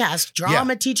two. DTAS,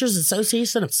 Drama Teachers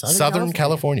Association of Southern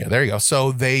California. There you go.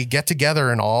 So they get together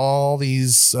and all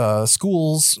these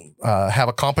schools have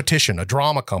a competition, a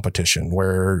drama competition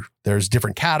where there's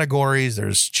different categories.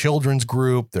 There's children's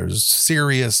group, there's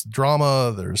serious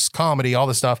drama, there's comedy, all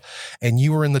this stuff. And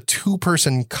you were in the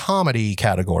 2-person comedy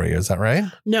category. Is that right?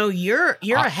 No, you're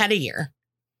ahead of year.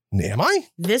 Am I?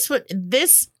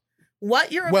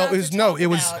 What you're Well, about it was to no, talk it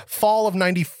was about- fall of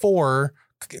 94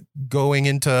 going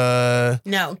into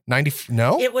no. 90.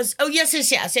 No, It was yes,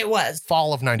 it was.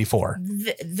 fall of 94.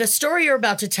 The story you're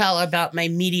about to tell about my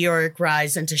meteoric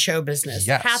rise into show business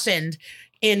Yes. happened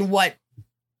in what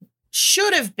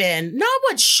should have been, not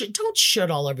what should, don't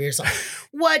should all over yourself,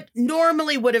 what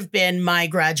normally would have been my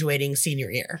graduating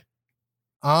senior year.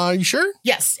 You sure?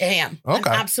 Yes, I am. Okay.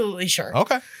 I'm absolutely sure.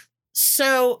 Okay.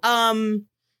 So,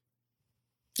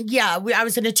 yeah, I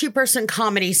was in a 2-person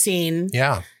comedy scene.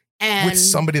 Yeah. And With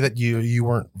somebody that you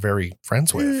weren't very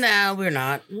friends with. No, we're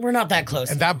not. We're not that close.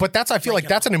 And I feel like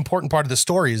that's an important part of the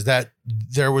story is that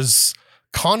there was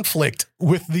conflict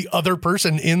with the other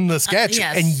person in the sketch.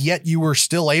 yes. And yet you were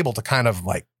still able to kind of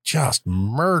like just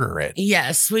murder it.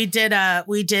 Yes, we did a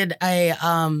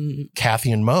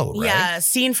Kathy and Mo, right? yeah,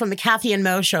 scene from the Kathy and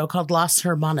Mo show called Los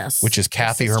Hermanos. Which is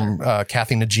Kathy sister.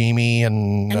 Kathy Najimy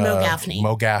and Mo Gaffney.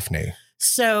 Mo Gaffney.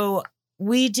 So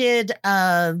we did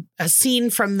a scene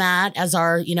from that as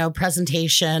our,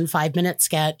 presentation, 5-minute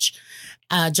sketch,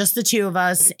 just the two of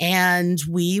us, and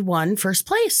we won first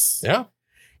place. Yeah.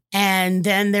 And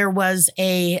then there was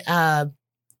a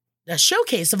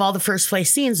showcase of all the first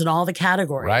place scenes in all the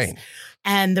categories. Right.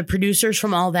 And the producers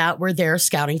from all that were there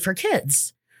scouting for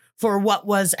kids for what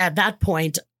was at that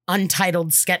point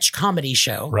untitled sketch comedy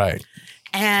show. Right.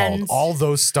 And Called All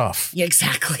Those Stuff. yeah,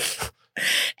 exactly.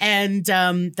 And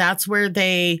that's where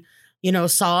they,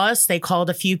 saw us. They called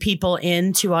a few people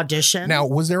in to audition. Now,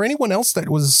 was there anyone else that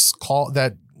was called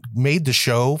that made the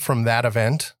show from that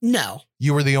event? No.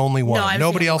 You were the only one. No, I was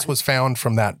Nobody the only else one. was found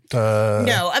from that.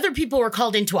 No, other people were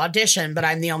called in to audition, but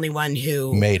I'm the only one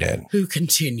who Made it. who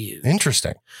continued.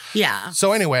 Interesting. Yeah.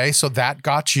 So anyway, so that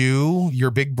got you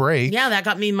your big break Yeah, that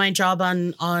got me my job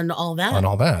on all that. on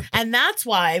all that. And that's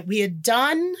why we had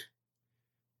done.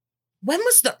 When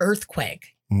was the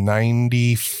earthquake?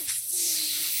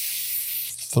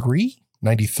 93?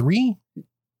 93?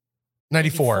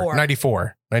 94.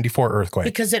 94 earthquake.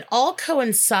 Because it all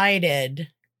coincided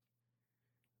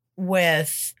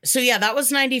with. So yeah, that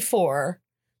was 94.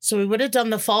 So we would have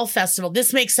done the fall festival.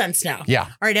 This makes sense now. Yeah. All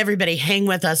right, everybody, hang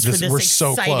with us This- for this we're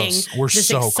so exciting, close. We're this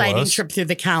so exciting close. trip through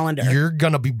the calendar. You're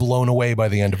going to be blown away by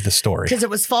the end of the story. Because it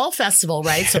was fall festival,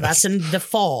 right? So that's in the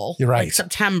fall. You're right. Like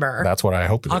September, That's what I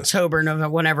hope it is. October, November,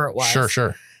 whenever it was.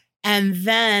 Sure. And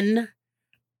then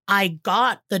I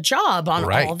got the job on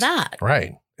Right. all that.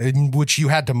 Right. In which you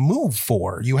had to move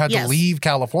for. You had Yes. to leave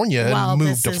California and move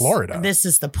this to is- Florida. This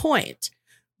is the point.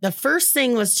 The first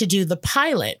thing was to do the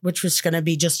pilot, which was going to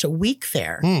be just a week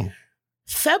there. Hmm.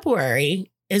 February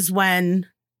is when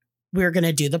we're going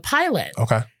to do the pilot.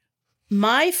 Okay.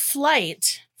 My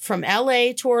flight from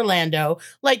LA to Orlando,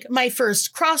 like my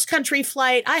first cross country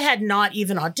flight, I had not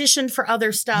even auditioned for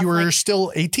other stuff. You were Like,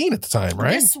 still 18 at the time,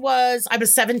 right? I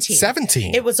was 17.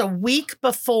 17. It was a week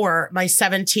before my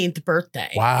 17th birthday.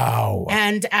 Wow.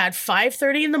 And at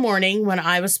 5:30 in the morning, when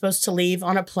I was supposed to leave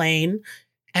on a plane,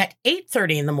 at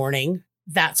 8:30 in the morning,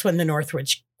 that's when the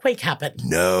Northridge quake happened.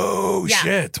 No Yeah.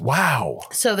 shit. Wow.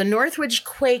 So the Northridge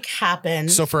quake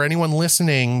happened. So for anyone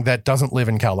listening that doesn't live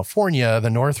in California, the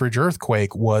Northridge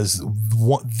earthquake was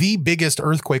the biggest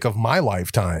earthquake of my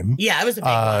lifetime. yeah, it was a big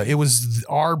one. It was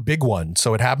our big one.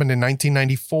 So it happened in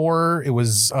 1994. It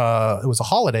was a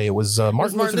holiday. It was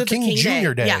Martin Luther King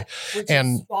Jr. Day. Yeah, which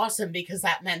And- is awesome because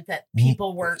that meant that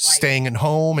people weren't like, Staying at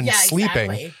home and yeah,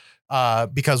 sleeping. exactly.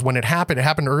 Because when it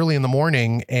happened early in the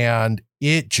morning, and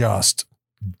it just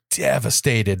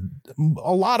devastated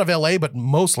a lot of LA, but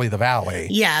mostly the valley.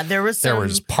 Yeah, there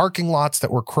was parking lots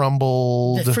that were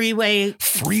crumbled. the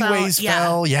Freeways yeah.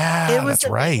 fell. Yeah, It was that's a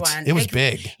big right. one. It was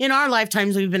big. In our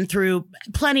lifetimes, we've been through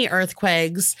plenty of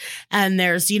earthquakes, and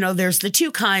there's the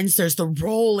two kinds. There's the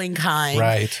rolling kind,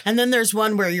 Right. and then there's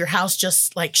one where your house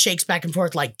just like shakes back and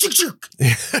forth, like chuk, chuk.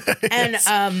 And Yes.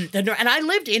 and I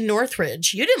lived in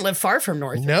Northridge. You didn't live far from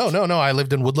Northridge. No. I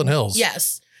lived in Woodland Hills.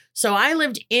 Yes. So I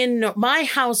lived in my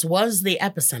house was the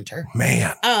epicenter.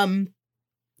 Man.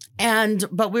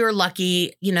 But we were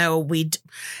lucky,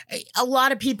 a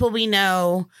lot of people we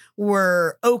know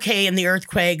were okay in the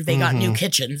earthquake. They got new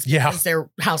kitchens Yeah. because their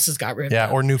houses got ripped Yeah.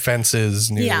 up. Or new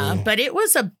fences. Yeah, but it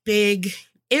was a big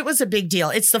deal.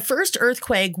 It's the first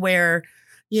earthquake where,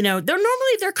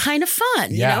 they're kind of fun.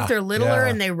 Yeah, If they're littler yeah.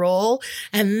 and they roll.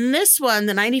 And this one,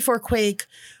 the 94 quake,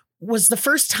 was the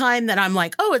first time that I'm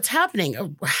like, oh, it's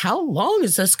happening. How long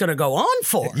is this going to go on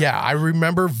for? Yeah. I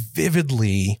remember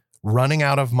vividly running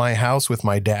out of my house with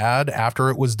my dad after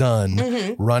it was done,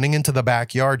 Mhm. running into the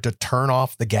backyard to turn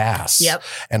off the gas. Yep.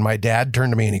 And my dad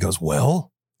turned to me and he goes,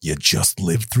 well, you just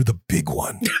lived through the big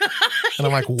one. And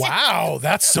I'm like, wow,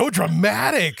 that's so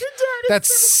dramatic. That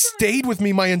stayed with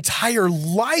me my entire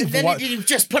life. And then you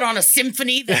just put on a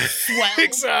symphony that swelled.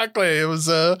 Exactly. It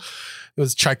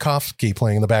was Tchaikovsky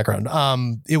playing in the background.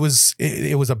 It was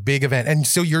a big event. And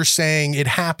so you're saying it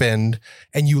happened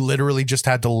and you literally just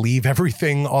had to leave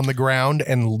everything on the ground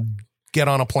and get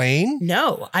on a plane?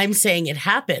 No, I'm saying it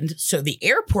happened. So the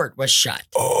airport was shut.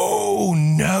 Oh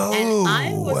no. And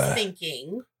I was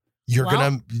thinking, you're well,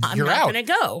 out. I'm not going to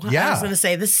go. Yeah. I was going to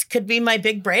say this could be my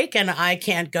big break and I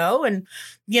can't go. And,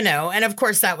 and of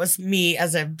course that was me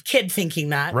as a kid thinking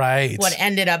that. Right. What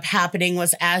ended up happening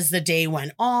was as the day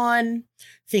went on,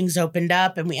 things opened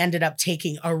up and we ended up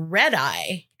taking a red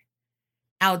eye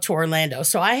out to Orlando.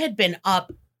 So I had been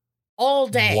up all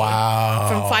day Wow.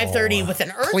 from 5:30 with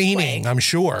an earthquake. Cleaning, I'm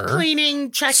sure.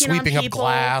 Cleaning, checking Sweeping on up people.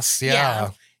 glass.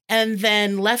 Yeah. And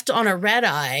then left on a red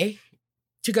eye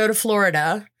to go to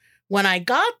Florida. When I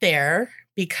got there,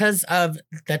 because of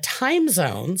the time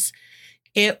zones,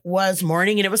 it was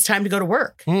morning and it was time to go to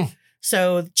work. Mm.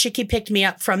 So Chicky picked me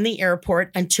up from the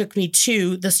airport and took me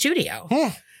to the studio.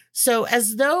 So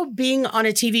as though being on a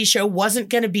TV show wasn't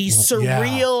going to be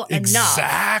surreal enough.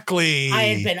 Exactly. I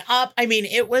had been up. I mean,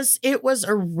 it was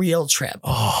a real trip.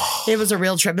 Oh, It was a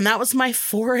real trip. And that was my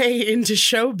foray into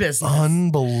show business.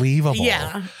 unbelievable.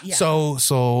 Yeah. So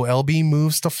LB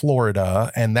moves to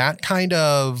Florida, and that kind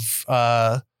of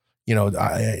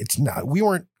it's not, we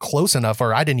weren't close enough,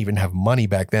 or I didn't even have money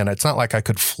back then. It's not like I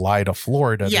could fly to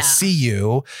Florida Yeah. to see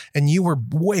you, and you were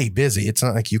way busy. It's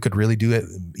not like you could really do it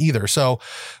either. So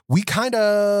we kind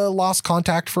of lost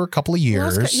contact for a couple of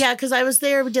years. Yeah, because I was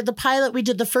there. We did the pilot. We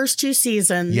did the first 2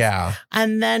 seasons. Yeah.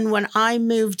 And then when I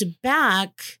moved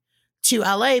back to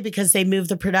LA, because they moved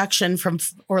the production from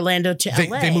Orlando to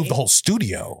LA. They moved the whole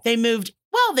studio. They moved.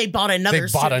 Well, they bought another.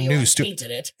 They bought a studio new and studio.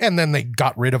 painted it. And then they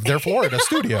got rid of their Florida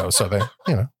studio. So they,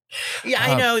 Yeah,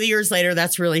 I know. Years later,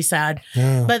 that's really sad.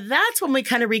 Yeah. But that's when we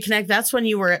kind of reconnect. That's when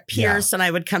you were at Pierce, and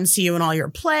I would come see you in all your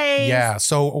plays. Yeah.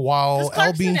 So while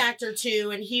Clark's an LB, actor too,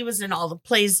 and he was in all the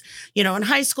plays, in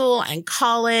high school and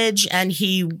college, and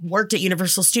he worked at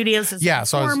Universal Studios as a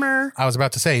so performer. I was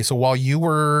about to say, so while you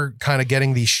were kind of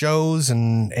getting these shows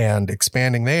and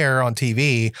expanding there on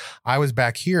TV, I was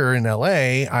back here in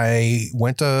LA. I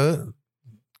went to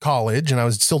college and I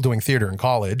was still doing theater in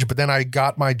college, but then I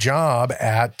got my job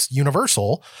at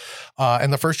Universal.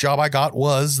 And the first job I got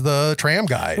was the tram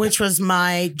guide. Which was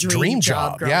my dream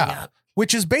job growing up.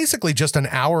 Which is basically just an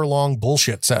hour-long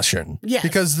bullshit session. Yes.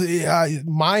 Because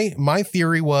my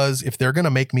theory was, if they're going to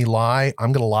make me lie,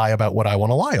 I'm going to lie about what I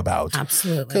want to lie about.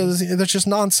 Absolutely. Because there's just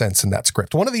nonsense in that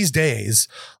script. One of these days,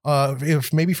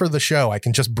 if maybe for the show, I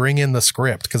can just bring in the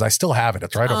script because I still have it.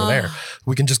 It's right over there.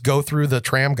 We can just go through the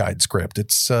tram guide script.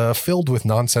 It's filled with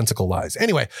nonsensical lies.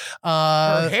 Anyway.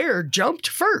 Her hair jumped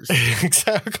first.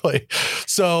 Exactly.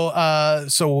 So that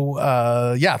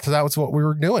was what we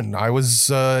were doing. I was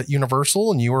Universal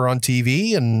and you were on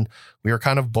TV, and we were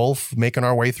kind of both making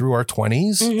our way through our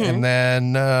 20s. Mhm. And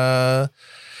then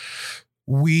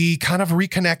we kind of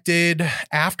reconnected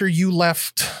after you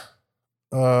left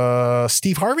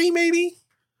Steve Harvey, maybe?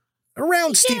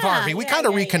 Around Steve Harvey. We kind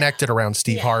of reconnected around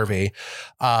Steve Harvey.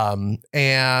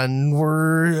 And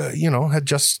we're, had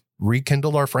just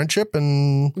rekindled our friendship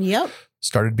and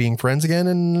started being friends again.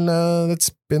 And that's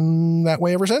been that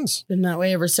way ever since. Been that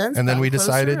way ever since. And then we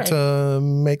decided to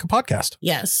make a podcast.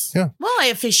 Yes. Yeah. Well, I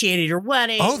officiated your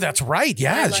wedding. Oh, that's right.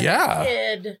 Yes.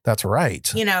 Yeah. That's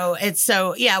right. It's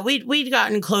so, we'd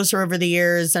gotten closer over the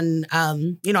years. And,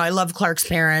 I love Clark's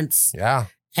parents. Yeah.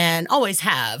 And always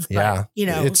have. But,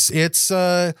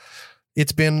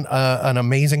 it's been an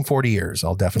amazing 40 years.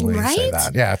 I'll definitely say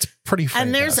that. Yeah, it's pretty fantastic.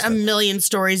 And there's a million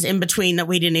stories in between that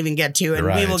we didn't even get to, and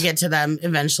we will get to them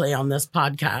eventually on this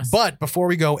podcast. But before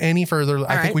we go any further,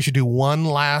 I think we should do one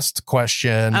last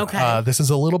question. Okay. This is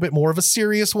a little bit more of a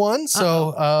serious one.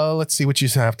 So let's see what you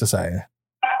have to say.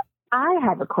 I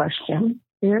have a question.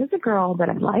 There's a girl that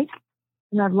I like,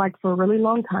 and I've liked for a really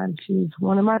long time. She's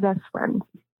one of my best friends.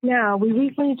 Now, we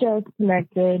recently just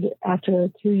connected after a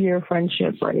 2-year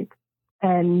friendship break.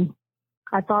 And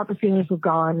I thought the feelings were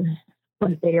gone,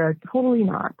 but they are totally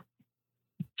not.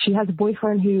 She has a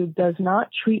boyfriend who does not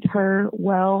treat her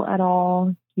well at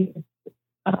all. He's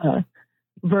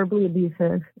verbally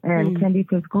abusive and can be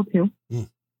physical too.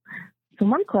 So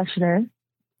my question is,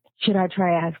 should I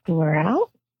try asking her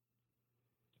out?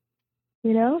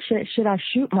 Should I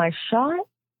shoot my shot?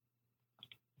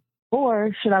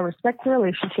 Or should I respect the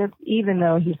relationship even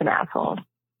though he's an asshole?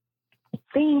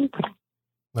 Thanks.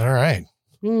 All right.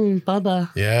 Bubba.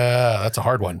 Yeah, that's a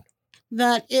hard one.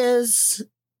 That is,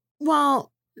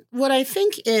 well, what I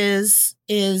think is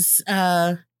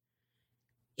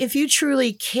if you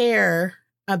truly care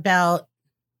about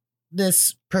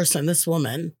this person, this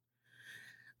woman,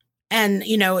 and,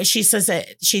 she says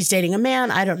that she's dating a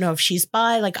man. I don't know if she's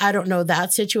bi. I don't know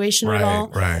that situation at all.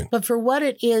 Right. But for what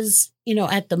it is,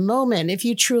 at the moment, if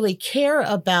you truly care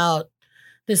about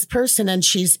this person and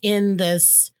she's in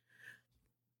this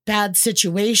bad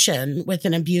situation with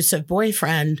an abusive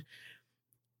boyfriend,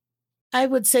 I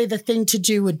would say the thing to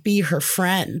do would be her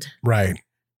friend. Right.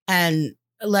 And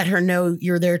let her know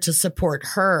you're there to support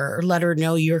her. Let her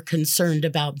know you're concerned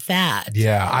about that.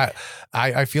 Yeah.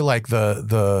 I feel like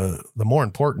the more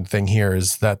important thing here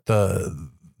is that the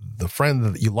friend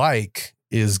that you like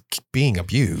is being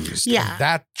abused. Yeah.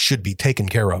 That should be taken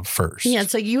care of first. Yeah.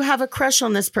 So you have a crush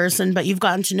on this person, but you've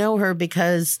gotten to know her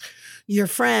because you're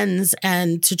friends,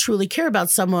 and to truly care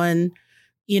about someone,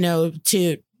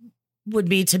 would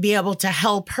be to be able to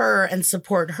help her and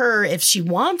support her if she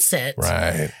wants it.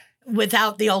 Right.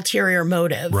 Without the ulterior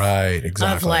motive. Right.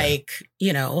 Exactly.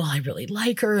 Of I really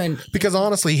like her. And because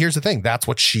honestly, here's the thing. That's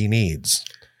what she needs.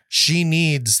 She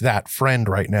needs that friend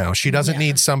right now. She doesn't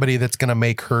need somebody that's going to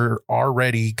make her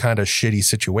already kind of shitty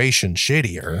situation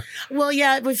shittier. Well,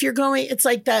 yeah, if you're going, it's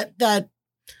like that,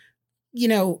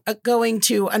 going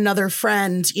to another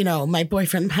friend, my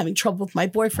boyfriend, I'm having trouble with my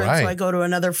boyfriend. Right. So I go to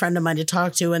another friend of mine to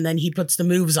talk to, and then he puts the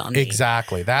moves on me.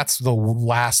 Exactly. That's the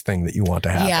last thing that you want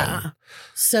to happen. Yeah.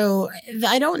 So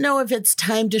I don't know if it's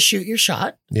time to shoot your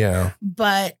shot. Yeah.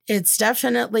 But it's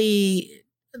definitely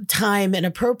time and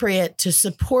appropriate to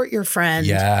support your friend.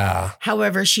 Yeah.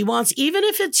 However she wants, even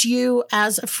if it's you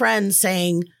as a friend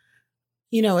saying,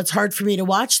 it's hard for me to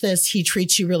watch this. He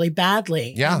treats you really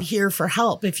badly. Yeah. I'm here for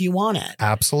help if you want it.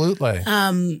 Absolutely.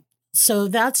 So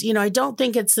that's, I don't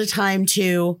think it's the time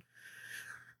to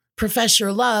profess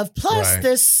your love.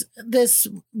 Plus this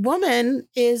woman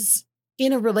is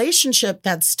in a relationship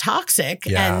that's toxic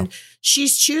and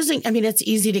she's choosing. I mean, it's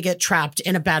easy to get trapped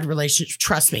in a bad relationship.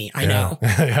 Trust me. I know.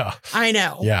 Yeah. I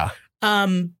know. Yeah.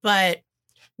 But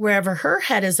wherever her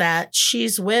head is at,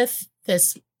 she's with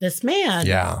this man.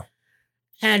 Yeah.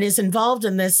 And is involved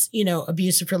in this,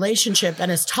 abusive relationship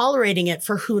and is tolerating it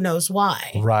for who knows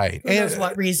why. Right. Who knows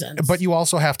what reasons. But you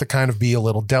also have to kind of be a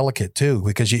little delicate too,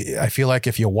 because I feel like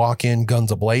if you walk in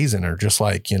guns a-blazing or just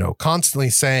constantly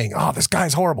saying, oh, this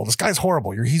guy's horrible. This guy's horrible.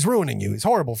 He's ruining you. He's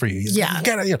horrible for you.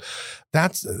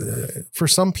 That's for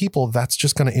some people, that's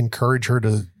just going to encourage her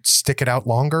to stick it out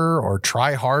longer or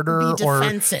try harder or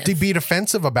to be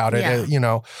defensive about it,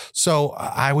 So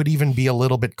I would even be a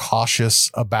little bit cautious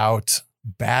about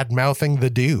bad mouthing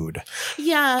the dude.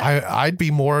 Yeah. I'd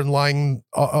be more in line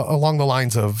along the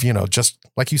lines of, just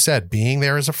like you said, being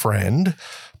there as a friend,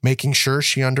 making sure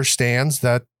she understands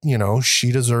that,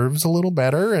 she deserves a little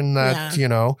better and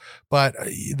that, but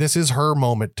this is her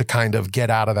moment to kind of get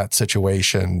out of that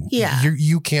situation. Yeah.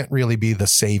 You can't really be the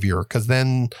savior because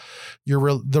then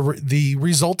the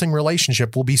resulting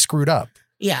relationship will be screwed up.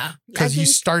 Yeah. Because you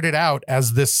started out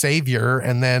as this savior,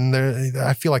 and then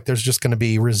I feel like there's just going to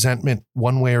be resentment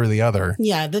one way or the other.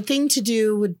 Yeah. The thing to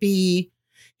do would be,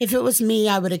 if it was me,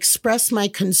 I would express my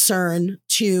concern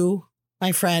to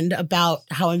my friend about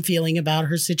how I'm feeling about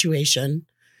her situation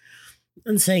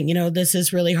and saying, you know, this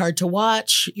is really hard to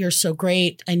watch. You're so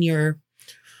great. And you're,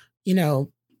 you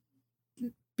know,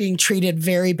 being treated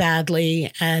very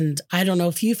badly. And I don't know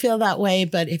if you feel that way,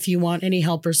 but if you want any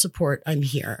help or support, I'm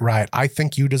here. Right. I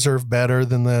think you deserve better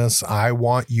than this. I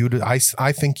want you to, I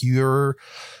think you're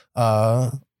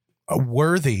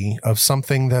worthy of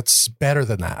something that's better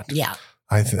than that. Yeah.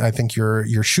 I think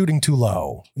you're shooting too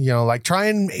low. You know, like try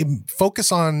and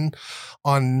focus on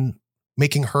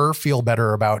making her feel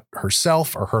better about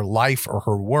herself or her life or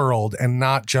her world, and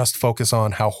not just focus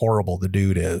on how horrible the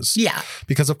dude is. Yeah.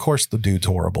 Because of course the dude's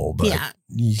horrible, but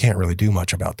you can't really do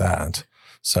much about that.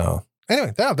 So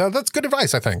anyway, that's good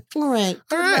advice, I think. All right.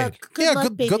 All right.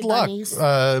 Good luck.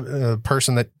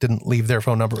 Person that didn't leave their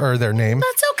phone number or their name.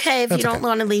 That's okay if you don't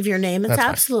want to leave your name. It's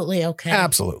absolutely okay.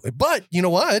 Absolutely. But you know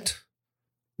what?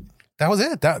 That was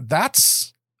it.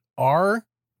 That's our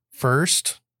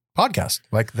first podcast.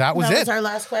 Like that was it. That was our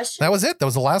last question. That was it. That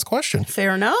was the last question.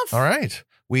 Fair enough. All right.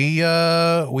 We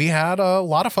had a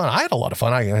lot of fun. I had a lot of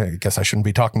fun. I guess I shouldn't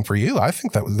be talking for you. I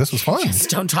think this was fun.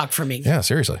 Just don't talk for me. Yeah,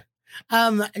 seriously.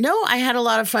 No, I had a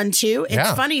lot of fun too.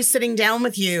 It's funny sitting down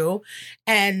with you,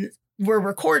 and we're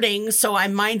recording, so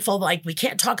I'm mindful, like, we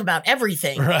can't talk about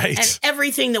everything. Right. And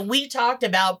everything that we talked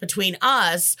about between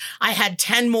us, I had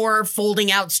 10 more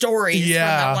folding out stories from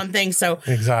that one thing. So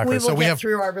exactly. We will get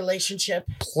through our relationship.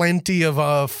 Plenty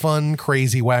of fun,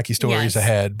 crazy, wacky stories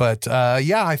ahead. But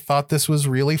I thought this was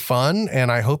really fun,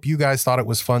 and I hope you guys thought it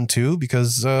was fun too,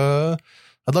 because I'd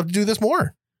love to do this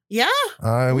more. Yeah.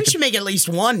 We should make at least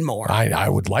one more. I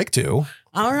would like to.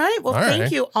 All right. Well,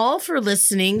 thank you all for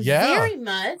listening very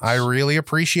much. I really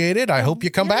appreciate it. I hope you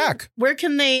come back. Where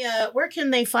can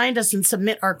they find us and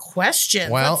submit our questions?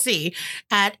 Well, let's see.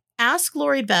 At Ask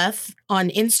Lori Beth on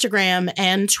Instagram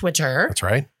and Twitter. That's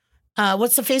right.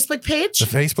 What's the Facebook page? The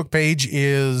Facebook page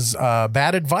is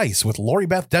Bad Advice with Lori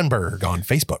Beth Denberg on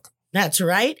Facebook. That's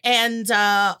right. And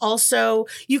also,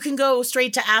 you can go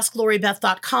straight to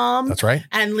AskLoriBeth.com. That's right.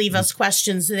 And leave us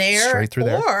questions there. Straight through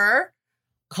there. Or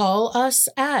call us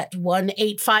at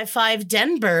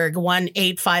 1-855-DENBERG,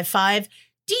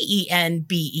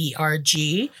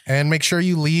 1-855-DENBERG. And make sure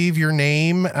you leave your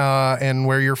name and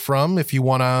where you're from if you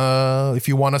want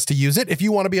us to use it. If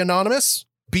you want to be anonymous,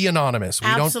 be anonymous.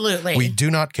 Absolutely. We do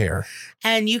not care.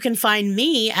 And you can find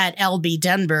me at LB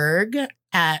Denberg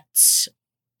at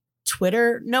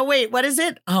Twitter. No, wait, what is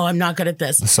it? Oh, I'm not good at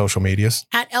this. The social medias.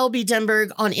 At LB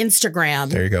Denberg on Instagram.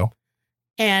 There you go.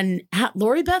 And at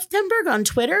Lori Beth Denberg on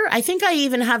Twitter. I think I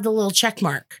even have the little check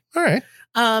mark. All right.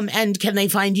 And can they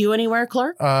find you anywhere,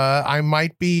 Clark? I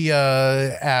might be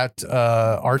at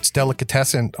Arts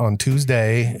Delicatessen on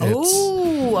Tuesday.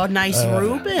 Oh, a nice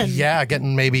Reuben. Yeah,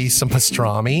 getting maybe some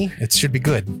pastrami. It should be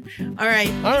good. All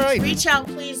right. All right. Reach out,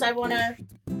 please. I want to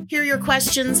hear your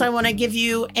questions. I want to give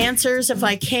you answers if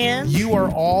I can. You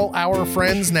are all our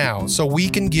friends now, so we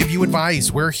can give you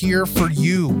advice. We're here for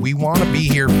you. We want to be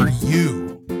here for you.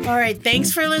 All right.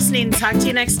 Thanks for listening. Talk to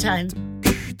you next time.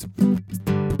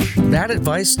 Bad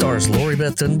Advice stars Lori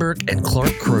Beth Denberg and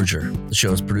Clark Crozier. The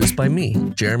show is produced by me,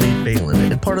 Jeremy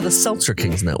Balin, and part of the Seltzer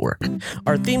Kings Network.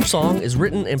 Our theme song is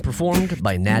written and performed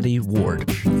by Natty Ward.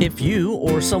 If you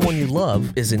or someone you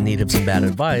love is in need of some bad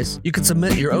advice, you can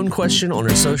submit your own question on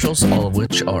our socials, all of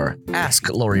which are Ask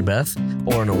Lori Beth,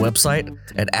 or on our website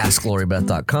at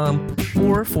AskLoriBeth.com,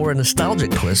 or for a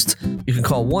nostalgic twist, you can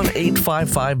call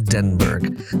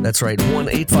 1-855-DENBERG. That's right,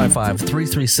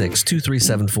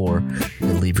 1-855-336-2374,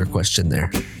 and leave your question there.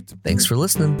 Thanks for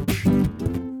listening.